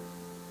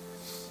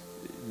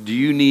 Do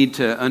you need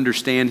to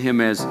understand him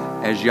as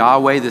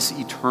Yahweh, this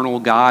eternal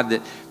God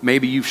that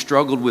maybe you've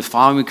struggled with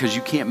following because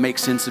you can't make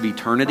sense of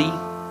eternity?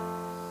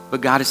 But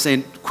God is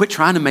saying, quit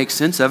trying to make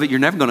sense of it. You're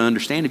never going to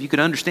understand. If you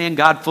could understand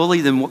God fully,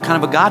 then what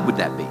kind of a God would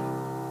that be?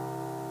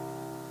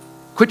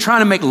 Quit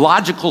trying to make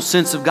logical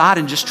sense of God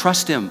and just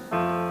trust him.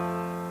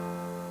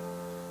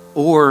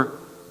 Or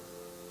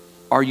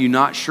are you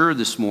not sure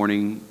this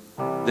morning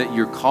that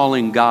you're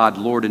calling God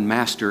Lord and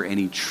Master and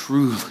he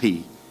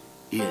truly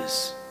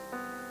is?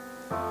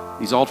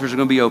 These altars are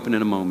going to be open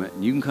in a moment.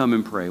 And you can come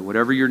and pray.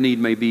 Whatever your need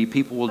may be,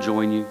 people will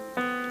join you.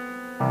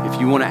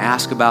 If you want to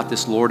ask about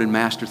this Lord and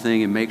Master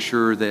thing and make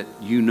sure that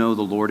you know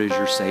the Lord is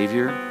your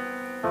Savior,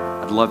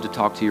 I'd love to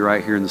talk to you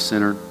right here in the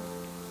center.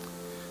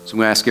 So I'm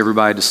going to ask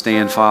everybody to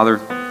stand.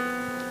 Father,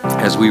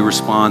 as we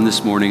respond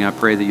this morning, I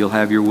pray that you'll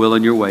have your will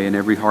and your way in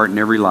every heart and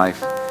every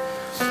life.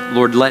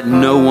 Lord, let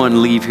no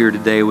one leave here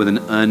today with an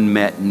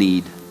unmet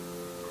need.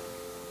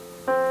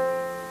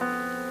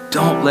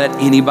 Don't let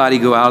anybody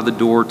go out of the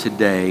door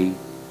today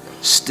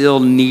still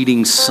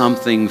needing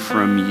something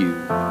from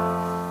you.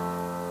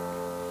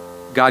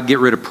 God, get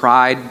rid of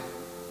pride.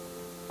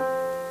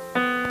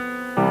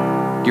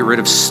 Get rid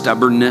of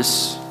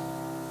stubbornness.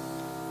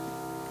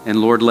 And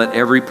Lord, let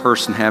every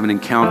person have an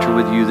encounter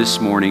with you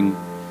this morning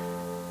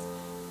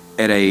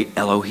at a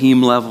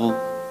Elohim level,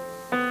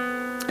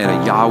 at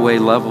a Yahweh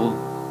level,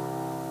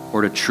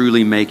 or to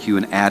truly make you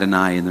an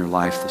Adonai in their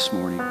life this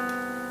morning.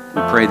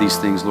 We pray these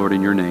things, Lord,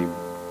 in your name.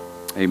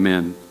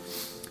 Amen.